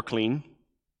you are clean.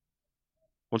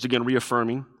 Once again,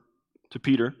 reaffirming to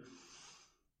Peter,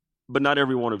 but not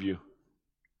every one of you.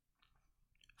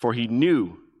 For he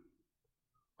knew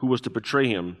who was to betray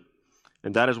him,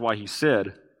 and that is why he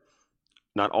said,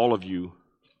 not all of you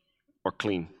are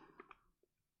clean.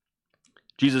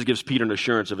 Jesus gives Peter an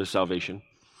assurance of his salvation.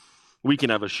 We can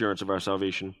have assurance of our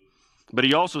salvation. But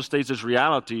he also states this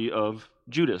reality of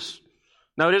Judas.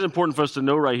 Now, it is important for us to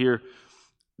know right here,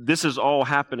 this is all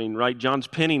happening, right? John's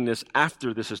penning this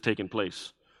after this has taken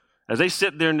place. As they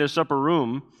sit there in this upper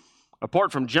room,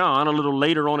 apart from John, a little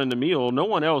later on in the meal, no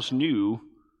one else knew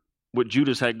what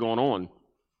Judas had gone on.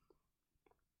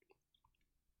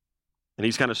 And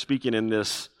he's kind of speaking in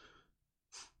this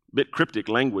bit cryptic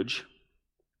language,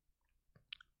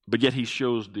 but yet he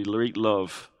shows the great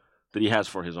love that he has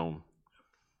for his own.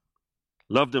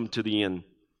 Loved them to the end.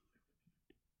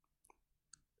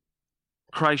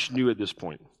 Christ knew at this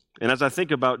point. And as I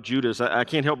think about Judas, I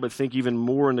can't help but think even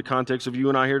more in the context of you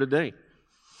and I here today.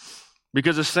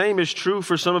 Because the same is true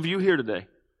for some of you here today.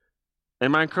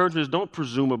 And my encouragement is don't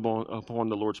presume upon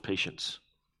the Lord's patience.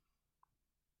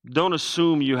 Don't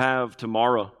assume you have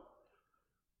tomorrow.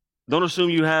 Don't assume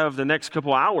you have the next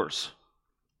couple hours.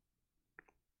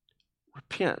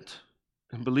 Repent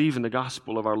and believe in the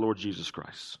gospel of our Lord Jesus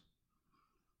Christ.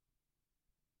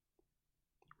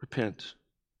 Repent.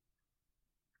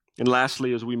 And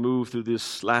lastly, as we move through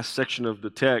this last section of the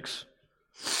text,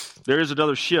 there is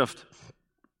another shift.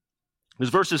 These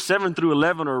verses 7 through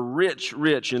 11 are rich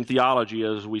in theology,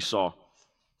 as we saw.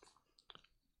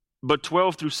 But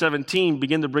 12 through 17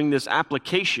 begin to bring this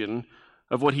application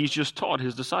of what he's just taught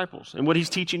his disciples and what he's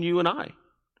teaching you and I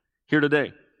here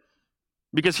today.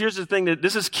 Because here's the thing, that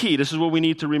this is key. This is what we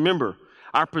need to remember.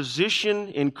 Our position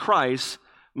in Christ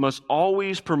must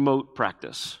always promote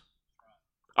practice.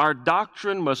 Our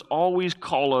doctrine must always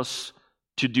call us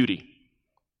to duty.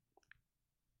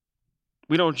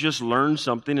 We don't just learn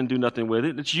something and do nothing with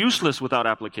it. It's useless without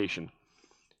application.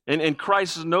 And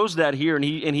Christ knows that here, and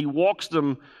he walks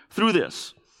them through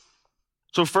this.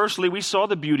 So firstly, we saw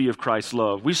the beauty of Christ's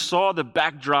love. We saw the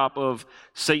backdrop of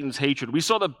Satan's hatred. We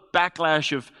saw the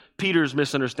backlash of Peter's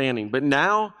misunderstanding. But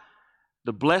now,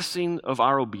 the blessing of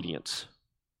our obedience.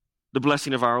 The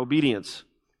blessing of our obedience.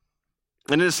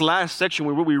 And in this last section,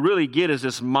 what we really get is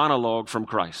this monologue from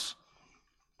Christ.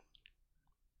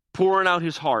 Pouring out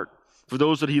his heart for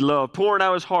those that he loved. Pouring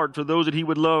out his heart for those that he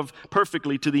would love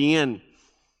perfectly to the end.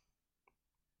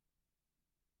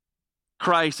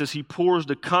 Christ, as he pours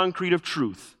the concrete of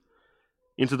truth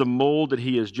into the mold that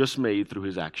he has just made through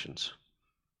his actions.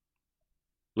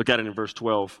 Look at it in verse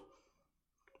 12.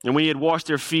 And when he had washed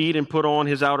their feet and put on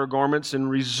his outer garments and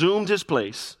resumed his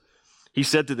place, he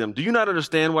said to them, do you not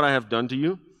understand what I have done to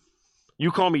you?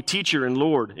 You call me teacher and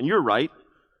Lord, and you're right,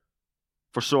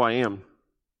 for so I am.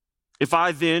 If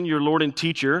I then, your Lord and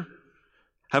teacher,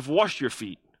 have washed your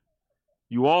feet,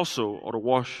 you also ought to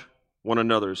wash one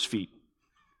another's feet.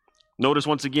 Notice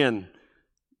once again,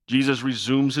 Jesus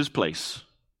resumes his place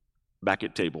back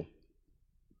at table.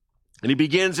 And he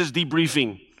begins his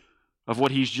debriefing of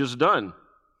what he's just done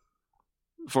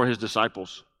for his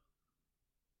disciples.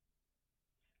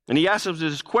 And he asks them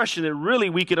this question that really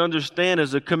we can understand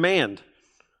as a command.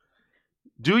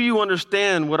 Do you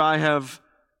understand what I have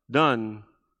done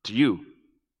to you?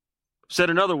 Said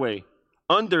another way,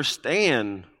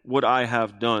 understand what I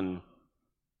have done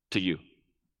to you.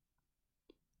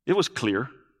 It was clear,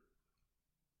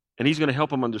 and he's going to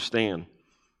help them understand.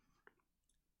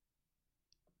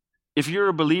 If you're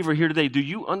a believer here today, do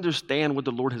you understand what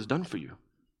the Lord has done for you?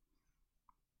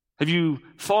 Have you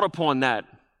thought upon that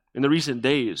in the recent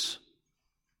days?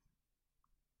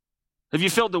 Have you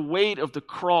felt the weight of the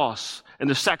cross and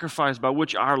the sacrifice by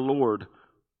which our Lord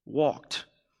walked?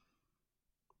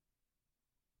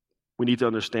 We need to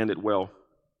understand it well.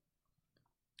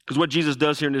 Because what Jesus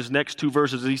does here in his next two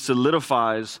verses is he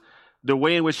solidifies the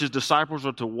way in which his disciples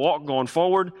are to walk going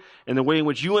forward and the way in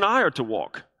which you and I are to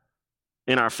walk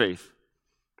in our faith.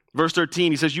 Verse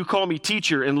 13, he says, you call me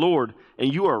teacher and Lord,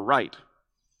 and you are right,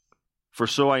 for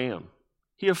so I am.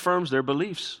 He affirms their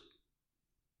beliefs.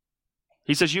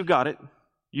 He says, you got it.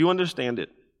 You understand it.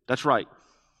 That's right.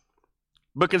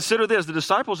 But consider this, the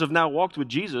disciples have now walked with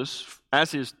Jesus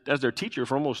as their teacher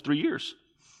for almost 3 years.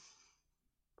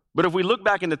 But if we look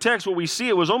back in the text, what we see,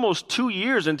 it was almost 2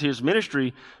 years into his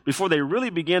ministry before they really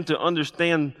began to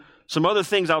understand some other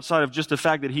things outside of just the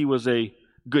fact that he was a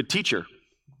good teacher.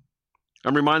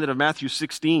 I'm reminded of Matthew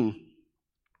 16,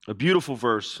 a beautiful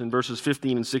verse in verses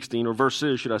 15 and 16, or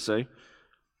verses, should I say.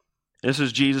 This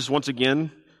is Jesus once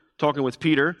again talking with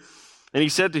Peter, and he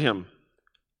said to him,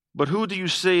 but who do you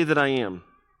say that I am?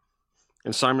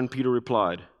 And Simon Peter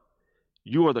replied,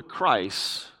 you are the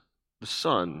Christ, the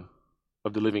Son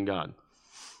of the living God.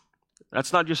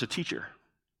 That's not just a teacher.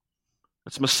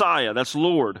 That's Messiah. That's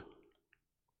Lord.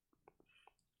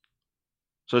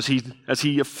 So as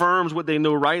he affirms what they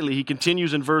know rightly, he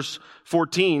continues in verse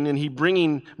 14, and he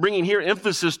bringing here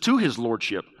emphasis to his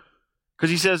lordship. Because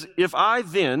he says, if I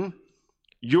then,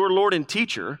 your Lord and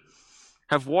teacher,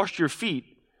 have washed your feet,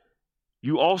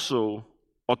 you also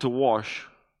ought to wash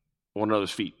one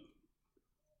another's feet.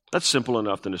 That's simple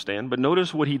enough to understand, but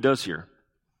notice what he does here.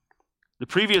 The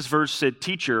previous verse said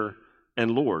teacher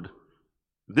and Lord.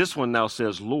 This one now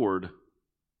says Lord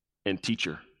and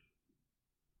teacher.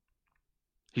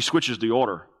 He switches the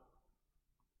order.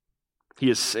 He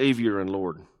is Savior and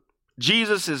Lord.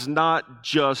 Jesus is not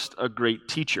just a great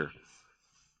teacher.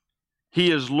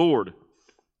 He is Lord.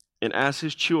 And as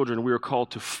his children, we are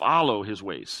called to follow his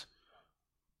ways.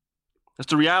 That's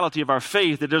the reality of our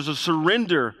faith, that there's a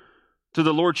surrender to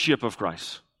the lordship of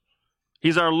Christ.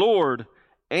 He's our Lord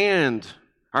and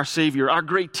our Savior, our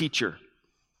great teacher.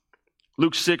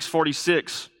 Luke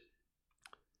 6:46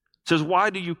 says,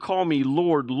 why do you call me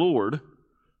Lord, Lord,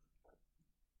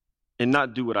 and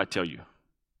not do what I tell you?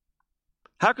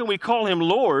 How can we call him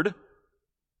Lord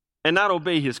and not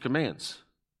obey his commands?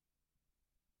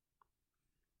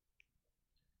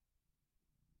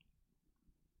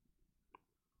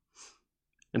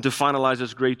 And to finalize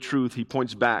this great truth, he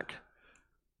points back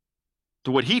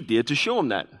to what he did to show him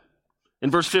that. In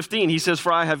verse 15, he says,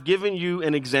 for I have given you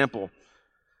an example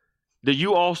that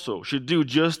you also should do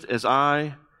just as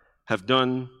I have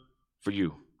done for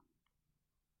you.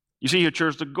 You see here,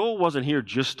 church, the goal wasn't here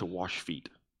just to wash feet.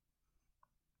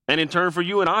 And in turn for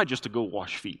you and I just to go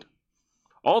wash feet.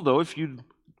 Although if you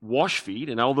wash feet,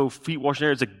 and although feet washing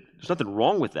there's nothing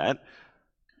wrong with that,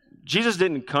 Jesus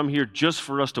didn't come here just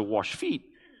for us to wash feet.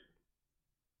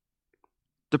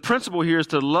 The principle here is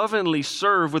to lovingly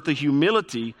serve with the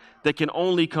humility that can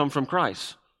only come from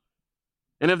Christ.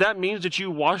 And if that means that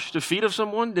you wash the feet of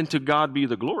someone, then to God be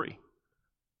the glory.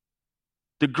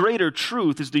 The greater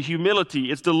truth is the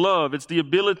humility, it's the love, it's the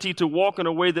ability to walk in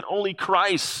a way that only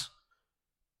Christ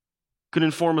could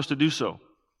inform us to do so.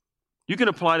 You can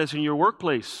apply this in your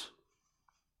workplace.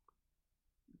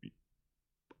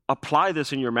 Apply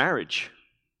this in your marriage.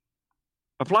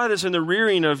 Apply this in the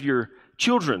rearing of your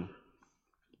children.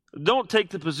 Don't take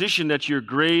the position that you're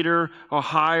greater or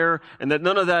higher and that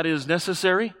none of that is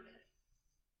necessary.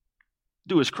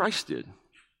 Do as Christ did.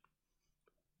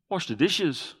 Wash the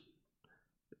dishes.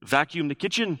 Vacuum the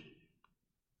kitchen.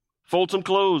 Fold some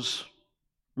clothes.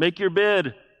 Make your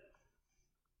bed.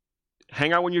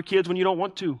 Hang out with your kids when you don't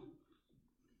want to.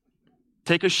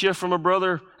 Take a shift from a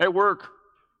brother at work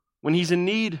when he's in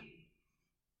need.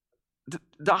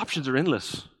 The options are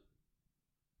endless.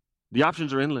 The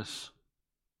options are endless.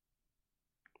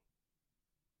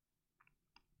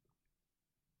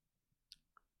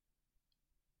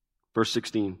 Verse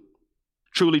 16,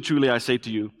 truly, truly, I say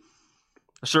to you,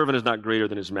 a servant is not greater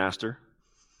than his master,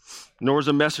 nor is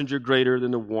a messenger greater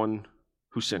than the one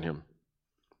who sent him.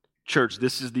 Church,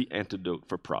 this is the antidote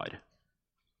for pride.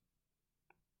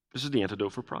 This is the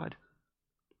antidote for pride.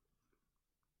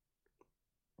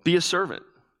 Be a servant.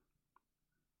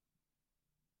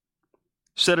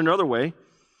 Said another way,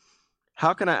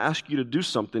 how can I ask you to do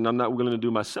something I'm not willing to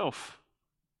do myself?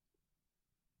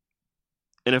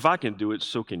 And if I can do it,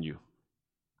 so can you.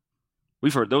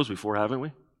 We've heard those before, haven't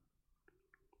we?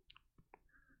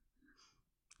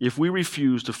 If we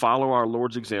refuse to follow our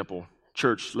Lord's example,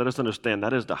 church, let us understand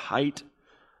that is the height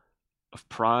of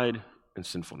pride and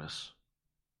sinfulness.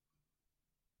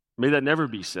 May that never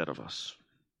be said of us.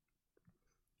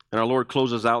 And our Lord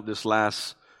closes out this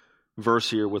last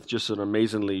verse here with just an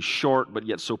amazingly short but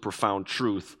yet so profound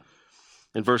truth.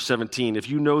 In verse 17, if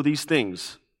you know these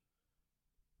things,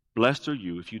 blessed are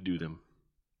you if you do them.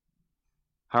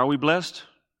 How are we blessed?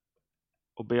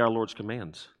 Obey our Lord's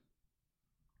commands.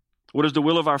 What is the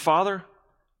will of our Father?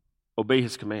 Obey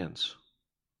his commands.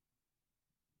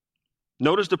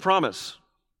 Notice the promise.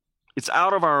 It's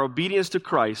out of our obedience to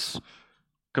Christ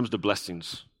comes the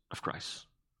blessings of Christ.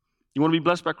 You want to be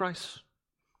blessed by Christ?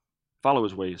 Follow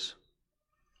his ways.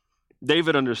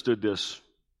 David understood this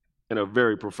in a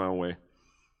very profound way.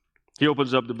 He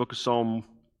opens up the book of Psalm,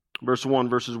 verses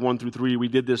 1 through 3. We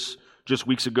did this just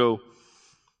weeks ago.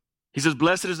 He says,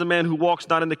 "Blessed is the man who walks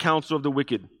not in the counsel of the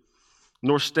wicked,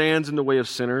 nor stands in the way of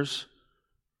sinners,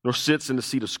 nor sits in the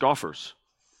seat of scoffers.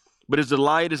 But his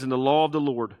delight is in the law of the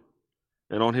Lord,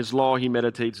 and on his law he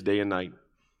meditates day and night.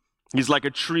 He's like a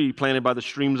tree planted by the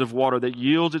streams of water that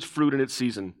yields its fruit in its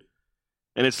season,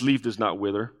 and its leaf does not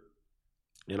wither.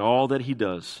 In all that he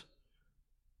does,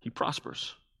 he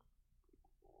prospers."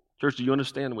 Church, do you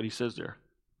understand what he says there?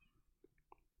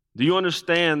 Do you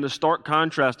understand the stark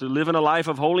contrast to living a life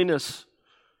of holiness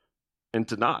and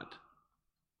to not?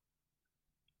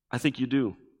 I think you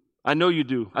do. I know you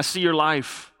do. I see your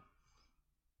life.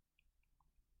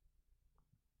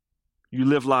 You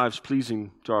live lives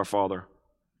pleasing to our Father.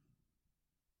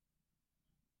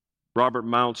 Robert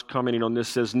Mounce, commenting on this,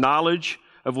 says, "Knowledge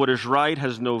of what is right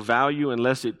has no value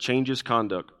unless it changes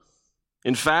conduct.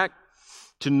 In fact,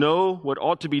 to know what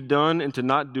ought to be done and to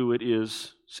not do it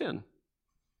is sin."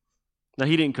 Now,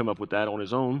 he didn't come up with that on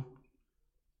his own.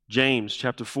 James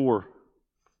chapter 4,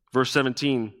 verse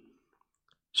 17,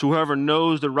 "So whoever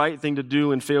knows the right thing to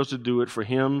do and fails to do it, for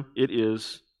him it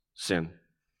is sin."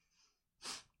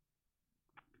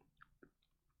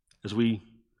 As we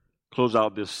close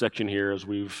out this section here, as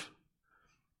we've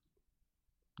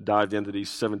dived into these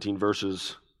 17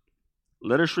 verses,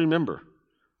 let us remember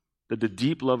that the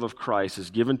deep love of Christ is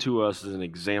given to us as an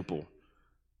example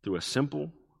through a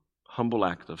simple, humble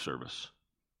act of service.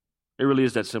 It really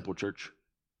is that simple, church.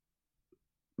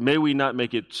 May we not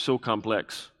make it so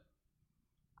complex.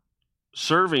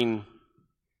 Serving,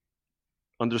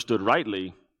 understood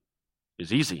rightly,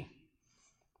 is easy.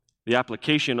 The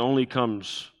application only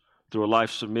comes through a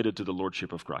life submitted to the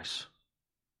Lordship of Christ.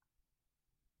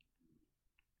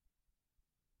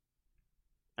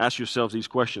 Ask yourselves these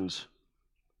questions.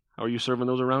 How are you serving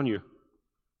those around you?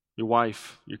 Your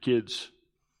wife, your kids,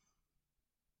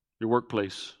 your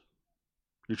workplace,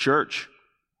 your church.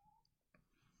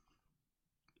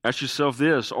 Ask yourself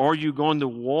this: are you going to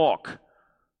walk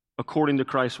according to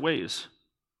Christ's ways?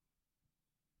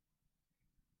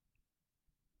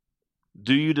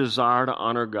 Do you desire to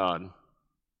honor God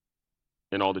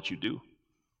in all that you do?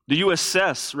 Do you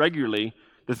assess regularly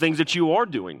the things that you are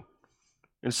doing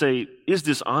and say, is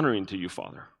this honoring to you,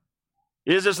 Father?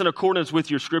 Is this in accordance with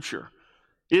your scripture?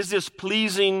 Is this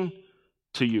pleasing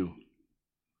to you?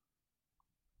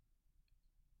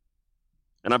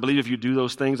 And I believe if you do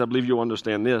those things, I believe you'll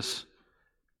understand this.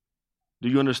 Do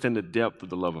you understand the depth of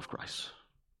the love of Christ?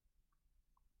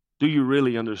 Do you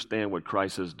really understand what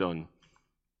Christ has done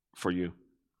for you?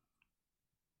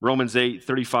 Romans 8,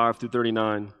 35 through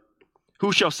 39.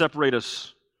 "Who shall separate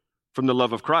us from the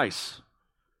love of Christ?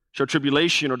 Shall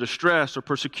tribulation or distress or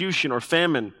persecution or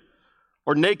famine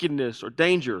or nakedness or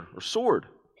danger or sword?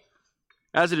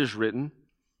 As it is written,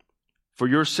 for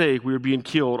your sake we are being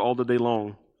killed all the day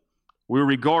long. We are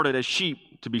regarded as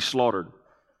sheep to be slaughtered.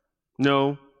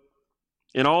 No,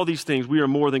 in all these things we are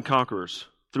more than conquerors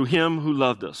through him who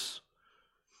loved us.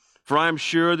 For I am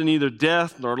sure that neither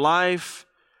death nor life,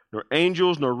 nor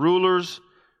angels, nor rulers,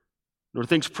 nor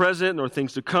things present, nor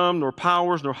things to come, nor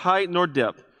powers, nor height, nor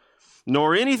depth,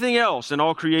 nor anything else in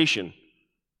all creation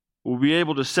will be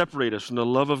able to separate us from the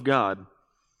love of God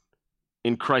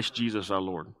in Christ Jesus our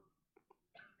Lord."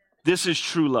 This is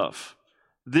true love.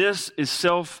 This is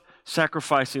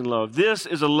self-sacrificing love. This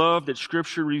is a love that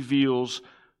Scripture reveals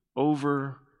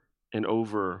over and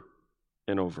over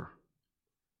and over.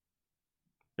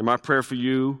 And my prayer for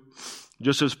you,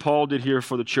 just as Paul did here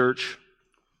for the church,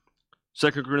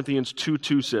 2 Corinthians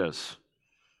 2:2 says,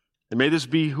 "And may this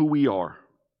be who we are.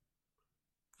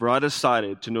 For I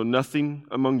decided to know nothing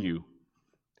among you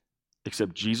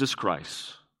except Jesus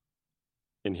Christ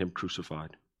and him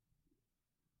crucified."